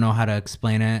 I don't know how to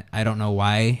explain it. I don't know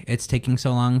why it's taking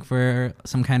so long for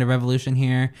some kind of revolution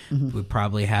here. We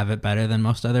probably have it better than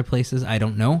most other places. I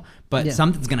don't know. But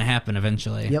something's going to happen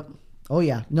eventually. Yep. Oh,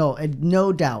 yeah.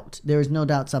 No doubt. There is no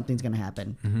doubt something's going to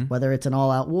happen. Whether it's an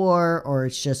all-out war or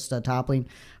it's just a toppling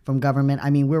from government. I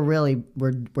mean,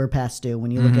 we're past due.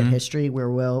 When you look at history, we're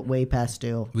way past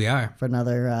due. We are. For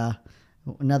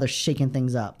another shaking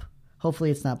things up.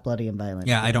 Hopefully it's not bloody and violent.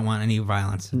 Yeah, I don't want any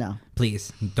violence. No.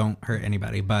 Please, don't hurt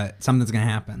anybody, but something's going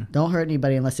to happen. Don't hurt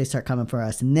anybody unless they start coming for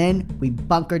us. And then we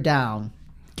bunker down.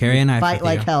 Carry a knife Fight with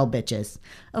like you. hell, bitches.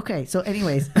 Okay, so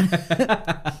anyways.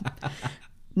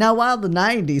 Now, while the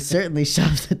 90s certainly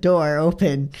shoved the door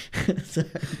open.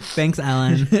 Thanks,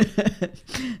 Ellen.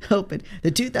 Open.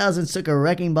 The 2000s took a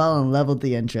wrecking ball and leveled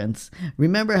the entrance.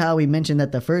 Remember how we mentioned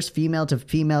that the first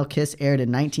female-to-female kiss aired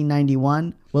in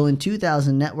 1991? Well, in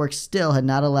 2000, networks still had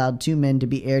not allowed two men to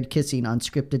be aired kissing on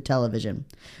scripted television.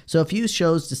 So a few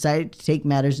shows decided to take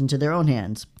matters into their own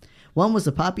hands. One was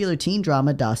the popular teen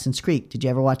drama Dawson's Creek. Did you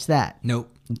ever watch that? Nope.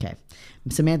 Okay.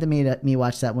 Samantha made me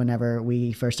watch that whenever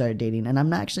we first started dating, and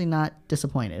I'm actually not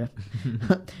disappointed.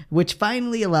 Which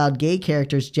finally allowed gay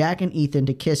characters Jack and Ethan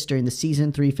to kiss during the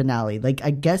season 3 finale. Like, I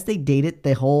guess they dated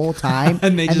the whole time,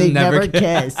 and they never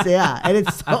kissed. Yeah, and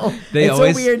it's so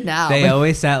so weird now. They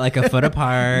always sat like a foot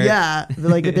apart. Yeah,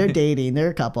 like they're dating.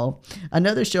 They're a couple.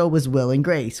 Another show was Will and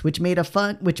Grace, which made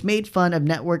fun of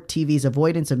network TV's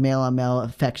avoidance of male-on-male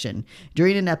affection.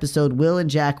 During an episode, Will and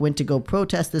Jack went to go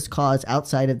protest this cause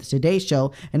outside of the Today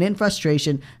Show, and in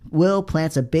frustration, Will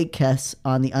plants a big kiss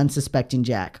on the unsuspecting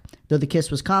Jack. Though the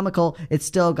kiss was comical, it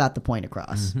still got the point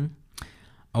across.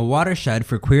 A watershed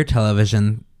for queer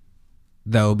television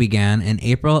though, began in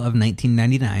April of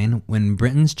 1999 when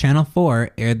Britain's Channel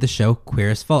 4 aired the show Queer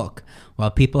as Folk. While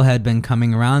people had been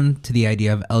coming around to the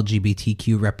idea of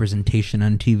LGBTQ representation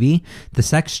on TV, the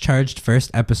sex-charged first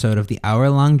episode of the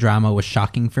hour-long drama was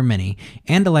shocking for many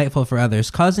and delightful for others,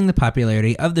 causing the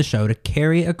popularity of the show to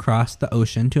carry across the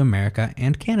ocean to America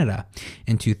and Canada.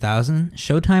 In 2000,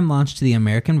 Showtime launched the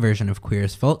American version of Queer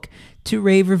as Folk to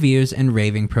rave reviews and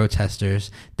raving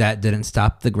protesters. That didn't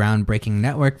stop the groundbreaking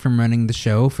network from running the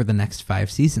show for the next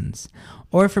 5 seasons,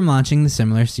 or from launching the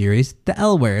similar series The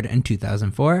L Word in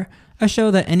 2004, a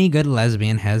show that any good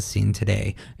lesbian has seen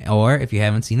today. Or, if you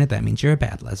haven't seen it, that means you're a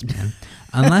bad lesbian.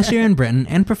 Unless you're in Britain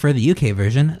and prefer the UK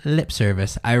version, Lip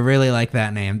Service. I really like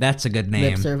that name. That's a good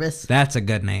name. Lip Service? That's a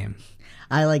good name.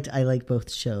 I like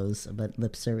both shows, but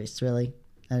Lip Service, really?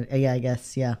 Yeah, I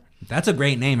guess, yeah. That's a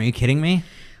great name. Are you kidding me?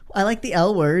 I like the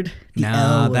L Word. The No,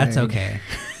 L that's Word. okay.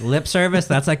 Lip Service,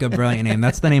 that's like a brilliant name.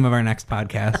 That's the name of our next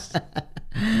podcast.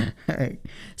 All right.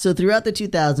 So throughout the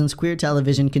 2000s, queer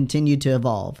television continued to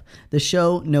evolve. The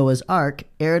show Noah's Ark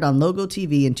aired on Logo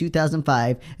TV in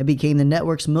 2005 and became the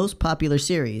network's most popular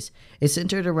series. It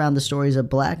centered around the stories of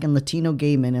Black and Latino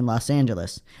gay men in Los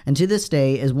Angeles, and to this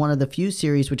day is one of the few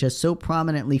series which has so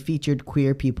prominently featured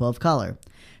queer people of color.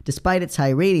 Despite its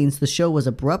high ratings, the show was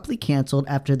abruptly canceled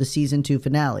after the season 2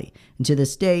 finale, and to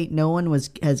this day, no one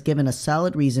has given a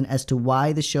solid reason as to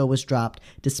why the show was dropped,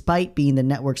 despite being the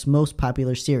network's most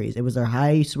popular series. It was their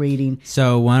highest rating.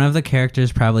 So one of the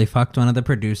characters probably fucked one of the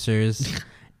producers,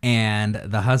 and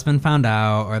the husband found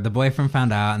out, or the boyfriend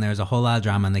found out, and there was a whole lot of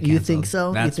drama, and they canceled. You think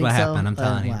so? That's you think what so? happened, I'm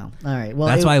telling you. Wow. All right. Well,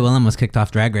 that's why Willem was kicked off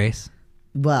Drag Race.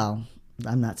 Well,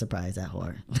 I'm not surprised at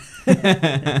whore.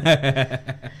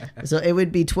 So it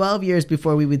would be 12 years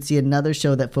before we would see another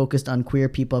show that focused on queer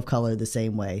people of color the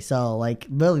same way. So, like,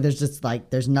 really,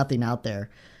 there's nothing out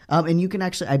there. And you can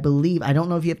actually, I believe, I don't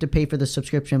know if you have to pay for the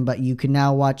subscription, but you can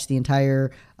now watch the entire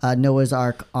Noah's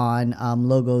Ark on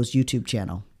Logo's YouTube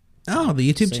channel. Oh,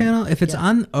 the YouTube channel? If it's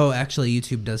on... Oh, actually,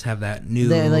 YouTube does have that new...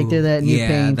 They're that new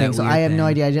paying thing. So I have no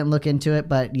thing. idea. I didn't look into it,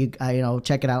 but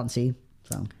check it out and see.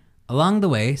 So... Along the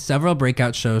way, several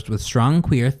breakout shows with strong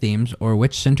queer themes or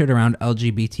which centered around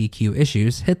LGBTQ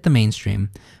issues hit the mainstream.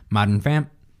 Modern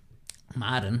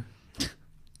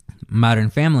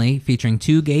Family, featuring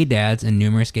 2 gay dads and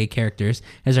numerous gay characters,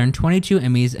 has earned 22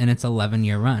 Emmys in its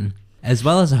 11-year run, as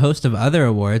well as a host of other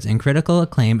awards and critical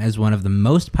acclaim as one of the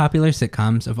most popular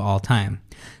sitcoms of all time.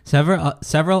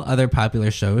 Several other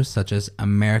popular shows, such as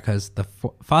America's The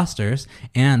Fosters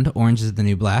and Orange is the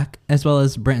New Black, as well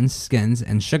as Britain's Skins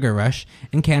and Sugar Rush,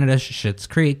 and Canada's Schitt's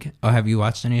Creek. Oh, have you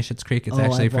watched any of Schitt's Creek? It's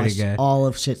actually I've pretty watched good. all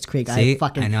of Schitt's Creek. See,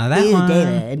 I know that one.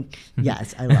 David.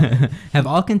 Yes, I love it. Have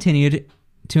all continued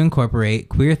to incorporate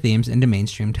queer themes into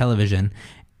mainstream television,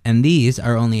 and these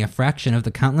are only a fraction of the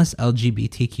countless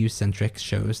LGBTQ-centric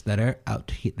shows that are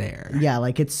out there. Yeah,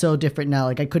 like it's so different now.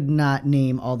 Like I could not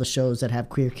name all the shows that have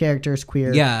queer characters,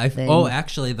 queer. Yeah. things.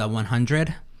 Actually, the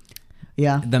 100.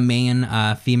 Yeah. The main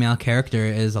female character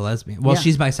is a lesbian. Well, Yeah.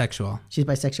 she's bisexual. She's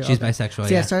bisexual. She's okay. bisexual.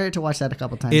 See, yeah. I started to watch that a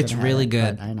couple times. It's and I really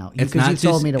haven't, good. but I know. It's Because not you too.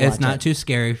 told me to watch It's not it. too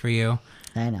scary for you.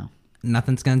 I know.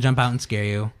 Nothing's gonna jump out and scare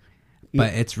you.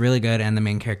 But it's really good, and the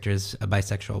main character is a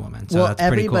bisexual woman. So well, that's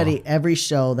pretty cool. every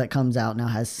show that comes out now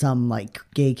has some like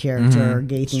gay character or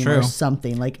gay theme true. or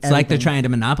something. Like It's like they're trying to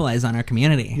monopolize on our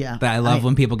community. Yeah. But I love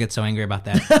when people get so angry about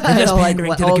that. I They're just know, like, pandering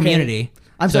what- to the okay. community.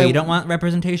 I'm So sorry. you don't want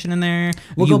representation in there.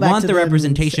 We'll You go back want to the the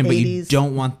representation, but you 80s.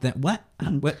 don't want the what?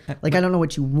 What? Like I don't know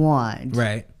what you want.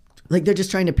 Right. Like they're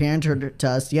just trying to pander to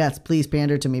us. Yes, please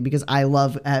pander to me because I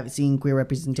love seeing queer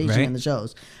representation Right. in the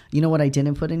shows. You know what I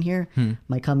didn't put in here?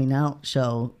 My coming out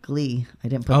show, Glee. I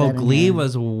didn't put that in Glee here.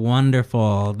 was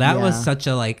wonderful. That was Yeah. such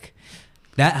a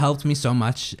that helped me so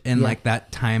much in Yeah.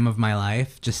 that time of my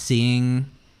life, just seeing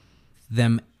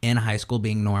them in high school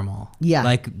being normal.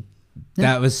 Yeah.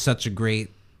 That was such a great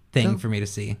thing Yeah. for me to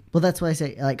see. Well, that's why I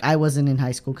say like I wasn't in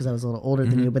high school because I was a little older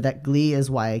than Mm-hmm. you, but that Glee is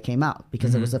why I came out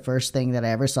because it was the first thing that I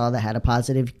ever saw that had a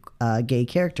positive gay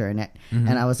character in it, Mm-hmm.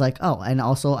 and I was like, oh, and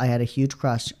also I had a huge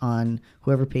crush on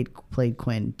whoever played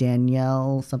Quinn,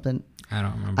 Danielle something. I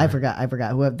don't remember. I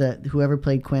forgot whoever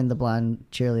played Quinn, the blonde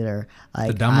cheerleader. Like,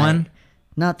 The dumb one?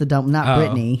 Not the dumb, not Oh.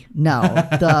 Brittany. No,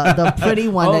 the pretty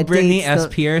one that Brittany dates S. the,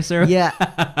 Pierce or yeah,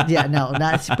 no,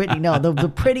 not Brittany. No, the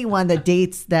pretty one that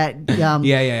dates that I know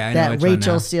that which one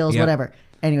Rachel now. Seals, Yep. whatever.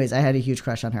 Anyways, I had a huge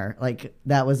crush on her. Like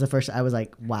that was the first. I was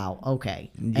like, wow,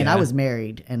 okay. And I Yeah. was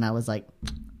married, and I was like,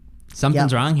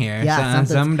 something's wrong here. Yeah,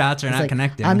 some dots are not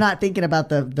connecting. I'm not thinking about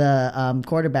the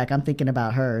quarterback. I'm thinking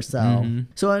about her. So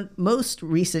in most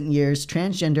recent years,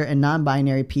 transgender and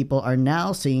non-binary people are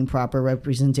now seeing proper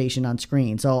representation on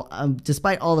screen. So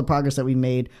despite all the progress that we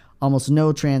made, almost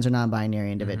no trans or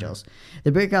non-binary individuals.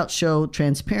 The breakout show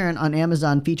Transparent on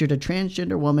Amazon featured a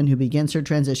transgender woman who begins her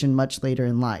transition much later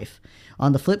in life.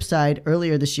 On the flip side,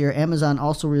 earlier this year, Amazon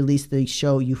also released the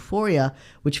show Euphoria,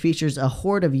 which features a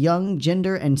horde of young,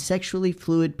 gender, and sexually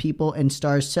fluid people and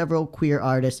stars several queer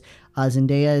artists.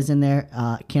 Zendaya is in there.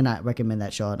 Cannot recommend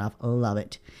that show enough. Love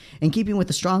it. In keeping with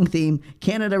the strong theme,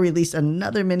 Canada released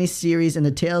another mini-series in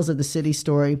the Tales of the City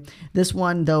story. This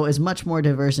one, though, is much more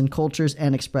diverse in cultures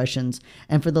and expressions.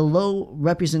 And for the low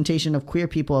representation of queer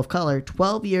people of color,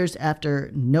 12 years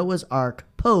after Noah's Ark,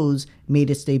 Pose made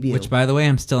its debut. Which, by the way,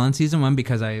 I'm still on season 1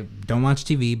 because I don't watch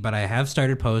TV, but I have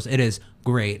started Pose. It is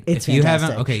great. It's if you fantastic.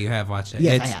 haven't, okay, you have watched it.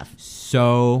 Yes, it's I have.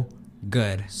 So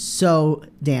good. So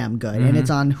damn good. And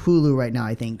it's on Hulu right now,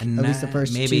 I think. At least the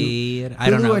first maybe, two. I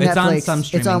don't know. Or It's Netflix. on some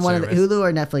streaming It's on one service. of the, Hulu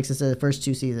or Netflix. It's the first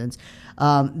 2 seasons.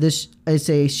 This is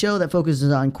a show that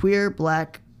focuses on queer,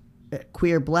 black,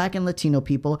 and Latino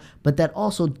people, but that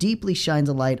also deeply shines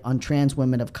a light on trans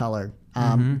women of color.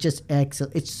 Just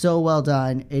excellent. It's so well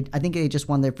done. I think they just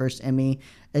won their first Emmy.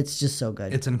 It's just so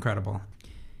good. It's incredible.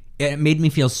 It made me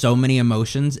feel so many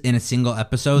emotions in a single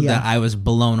episode that I was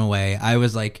blown away. I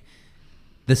was like,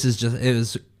 it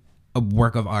was a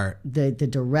work of art. The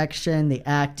direction, the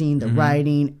acting, the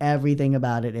writing, everything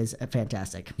about it is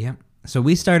fantastic. Yep. So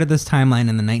we started this timeline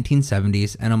in the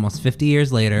 1970s, and almost 50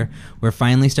 years later, we're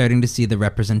finally starting to see the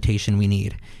representation we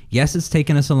need. Yes, it's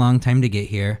taken us a long time to get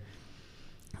here.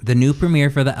 The new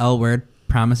premiere for The L Word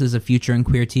promises a future in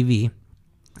queer TV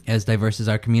as diverse as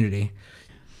our community.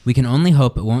 We can only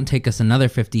hope it won't take us another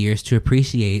 50 years to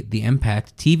appreciate the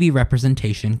impact TV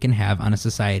representation can have on a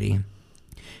society.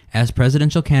 As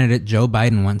presidential candidate Joe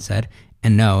Biden once said,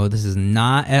 and no, this is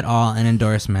not at all an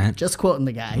endorsement. Just quoting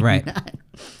the guy. Right.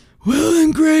 Will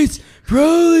and Grace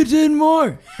probably did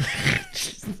more.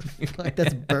 Like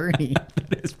that's Bernie.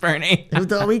 It's Bernie.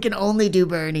 We can only do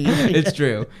Bernie. It's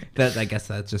true. I guess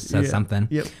that just says something.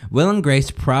 Yep. Will and Grace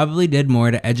probably did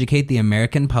more to educate the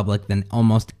American public than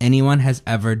almost anyone has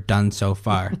ever done so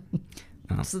far.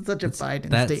 This is such a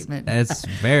Biden statement. That's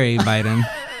very Biden.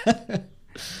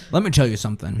 Let me tell you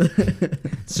something.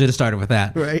 Should have started with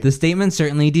that. Right. The statement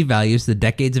certainly devalues the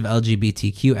decades of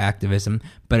LGBTQ activism,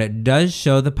 but it does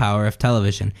show the power of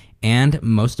television and,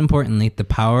 most importantly, the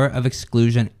power of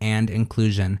exclusion and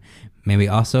inclusion. Maybe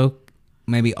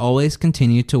always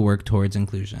continue to work towards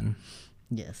inclusion.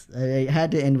 Yes, I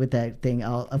had to end with that thing.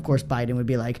 Of course, Biden would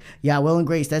be like, "Yeah, Will and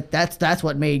Grace. That's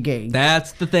what made gay."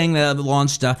 That's the thing that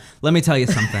launched. Let me tell you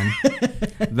something.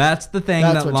 That's the thing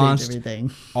that launched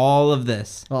everything. All of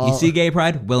this. You see gay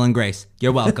pride, Will and Grace.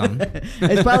 You're welcome.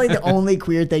 It's probably the only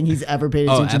queer thing he's ever paid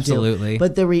attention to. Absolutely.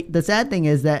 But the sad thing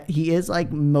is that he is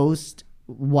like most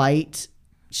white,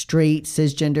 straight,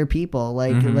 cisgender people.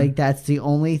 Like that's the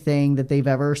only thing that they've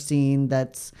ever seen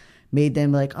that's made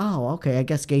them like, oh, okay, I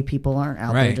guess gay people aren't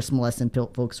out there just molesting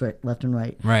folks left and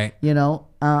right. Right. You know?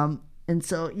 And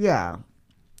so, yeah.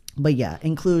 But yeah,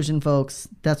 inclusion, folks,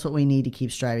 that's what we need to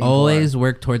keep striving Always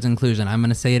work towards inclusion. I'm going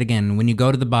to say it again. When you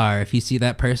go to the bar, if you see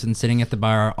that person sitting at the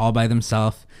bar all by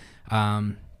themselves,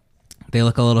 they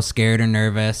look a little scared or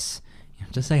nervous,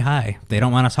 just say hi. If they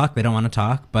don't want to talk, they don't want to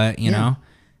talk. But, you know,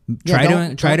 try to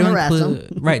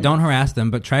include. Right, don't harass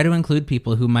them, but try to include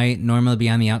people who might normally be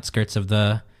on the outskirts of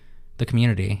the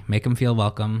community. Make them feel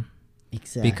welcome.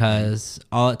 Exactly. Because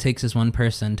all it takes is one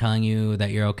person telling you that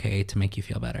you're okay to make you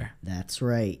feel better. That's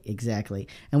right. Exactly.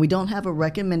 And we don't have a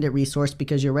recommended resource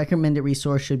because your recommended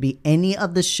resource should be any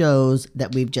of the shows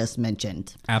that we've just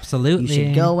mentioned. Absolutely. You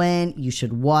should go in. You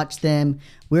should watch them.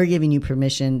 We're giving you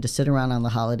permission to sit around on the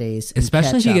holidays.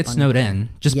 Especially if you get snowed in.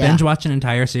 Just binge watch an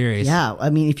entire series. Yeah. I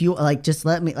mean, if you like, just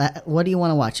let me, what do you want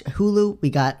to watch? Hulu,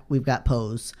 we've got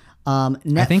Pose.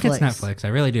 Netflix. I think it's Netflix. I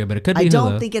really do, but it could be Hulu. I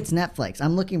don't think it's Netflix.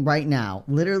 I'm looking right now.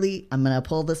 Literally, I'm going to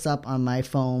pull this up on my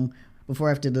phone before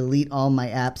I have to delete all my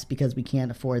apps because we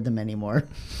can't afford them anymore.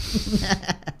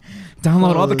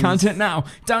 Download all the content now.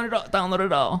 Download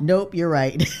it all. Nope, you're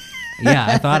right. Yeah,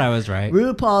 I thought I was right.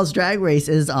 RuPaul's Drag Race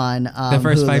is on the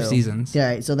first Hulu. 5 seasons. Yeah,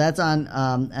 right. So that's on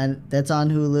and that's on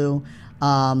Hulu.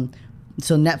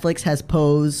 So Netflix has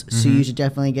Pose, so you should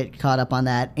definitely get caught up on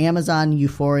that. Amazon,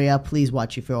 Euphoria. Please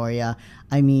watch Euphoria.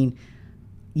 I mean,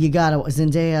 you gotta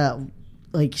Zendaya,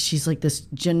 like she's like this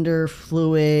gender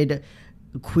fluid,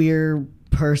 queer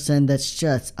person that's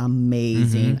just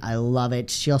amazing. I love it.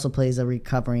 She also plays a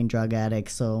recovering drug addict,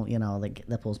 so you know, like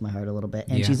that pulls my heart a little bit.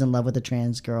 And she's in love with a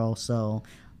trans girl, so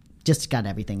Just got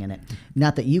everything in it.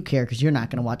 Not that you care, because you're not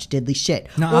going to watch diddly shit.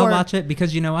 No, I'll watch it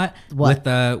because you know what? What?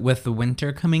 With the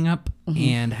winter coming up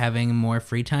and having more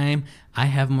free time, I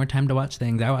have more time to watch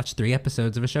things. I watched 3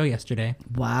 episodes of a show yesterday.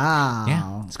 Wow.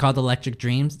 Yeah, it's called Electric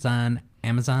Dreams. It's on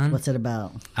Amazon. What's it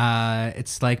about?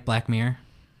 It's like Black Mirror.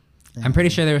 I'm pretty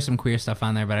sure there was some queer stuff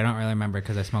on there, but I don't really remember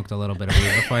because I smoked a little bit of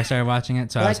weed before I started watching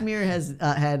it. So Black Mirror has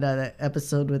had an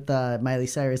episode with Miley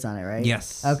Cyrus on it, right?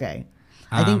 Yes. Okay.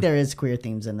 I think there is queer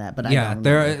themes in that, but I don't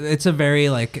remember. It's a very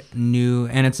like new,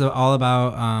 and it's all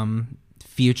about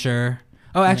future.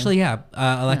 Oh, actually,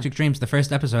 Electric Dreams. The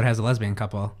first episode has a lesbian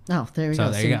couple. Oh, there we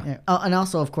go. There you go. Oh, and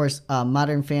also, of course,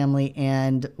 Modern Family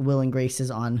and Will and Grace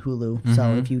is on Hulu.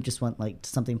 So if you just want like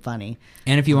something funny,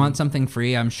 and if you want something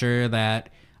free, I'm sure that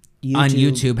on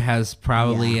YouTube has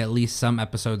probably at least some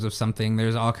episodes of something.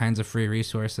 There's all kinds of free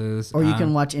resources. Or you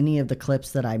can watch any of the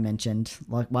clips that I mentioned.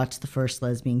 Like watch the first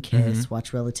lesbian kiss,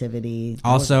 watch Relativity.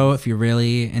 Also, if you're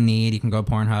really in need, you can go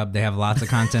Pornhub. They have lots of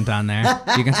content on there.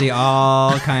 You can see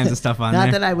all kinds of stuff on there.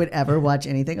 Not that I would ever watch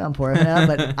anything on Pornhub,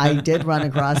 but I did run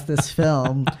across this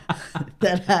film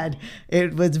that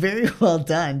it was very well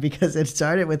done, because it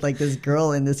started with like this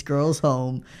girl in this girl's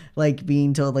home, like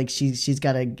being told like she's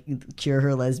got to cure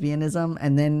her lesbianism,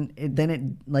 and then it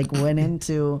like went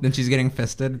into then she's getting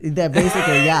fisted. That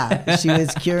basically, yeah, she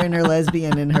was curing her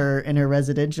lesbian in her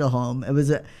residential home. It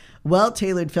was a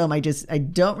well-tailored film. I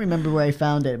don't remember where I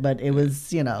found it, but it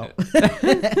was, All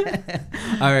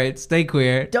right, stay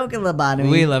queer. Don't get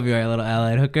lobotomy. We love you, our little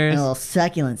allied hookers. And a little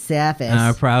succulent sapphis. And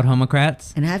our proud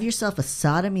homocrats. And have yourself a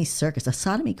sodomy circus, a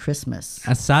sodomy Christmas.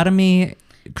 A sodomy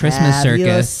Christmas circus.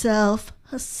 Have yourself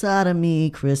a sodomy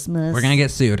Christmas. We're going to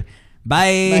get sued.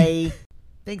 Bye. Bye.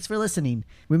 Thanks for listening.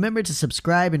 Remember to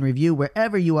subscribe and review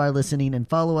wherever you are listening, and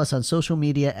follow us on social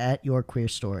media at Your Queer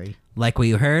Story. Like what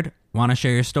you heard? Want to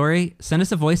share your story? Send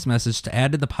us a voice message to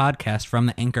add to the podcast from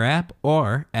the Anchor app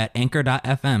or at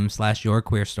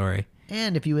anchor.fm/yourqueerstory.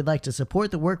 And if you would like to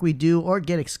support the work we do or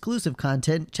get exclusive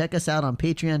content, check us out on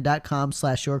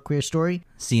patreon.com/yourqueerstory.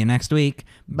 See you next week.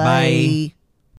 Bye.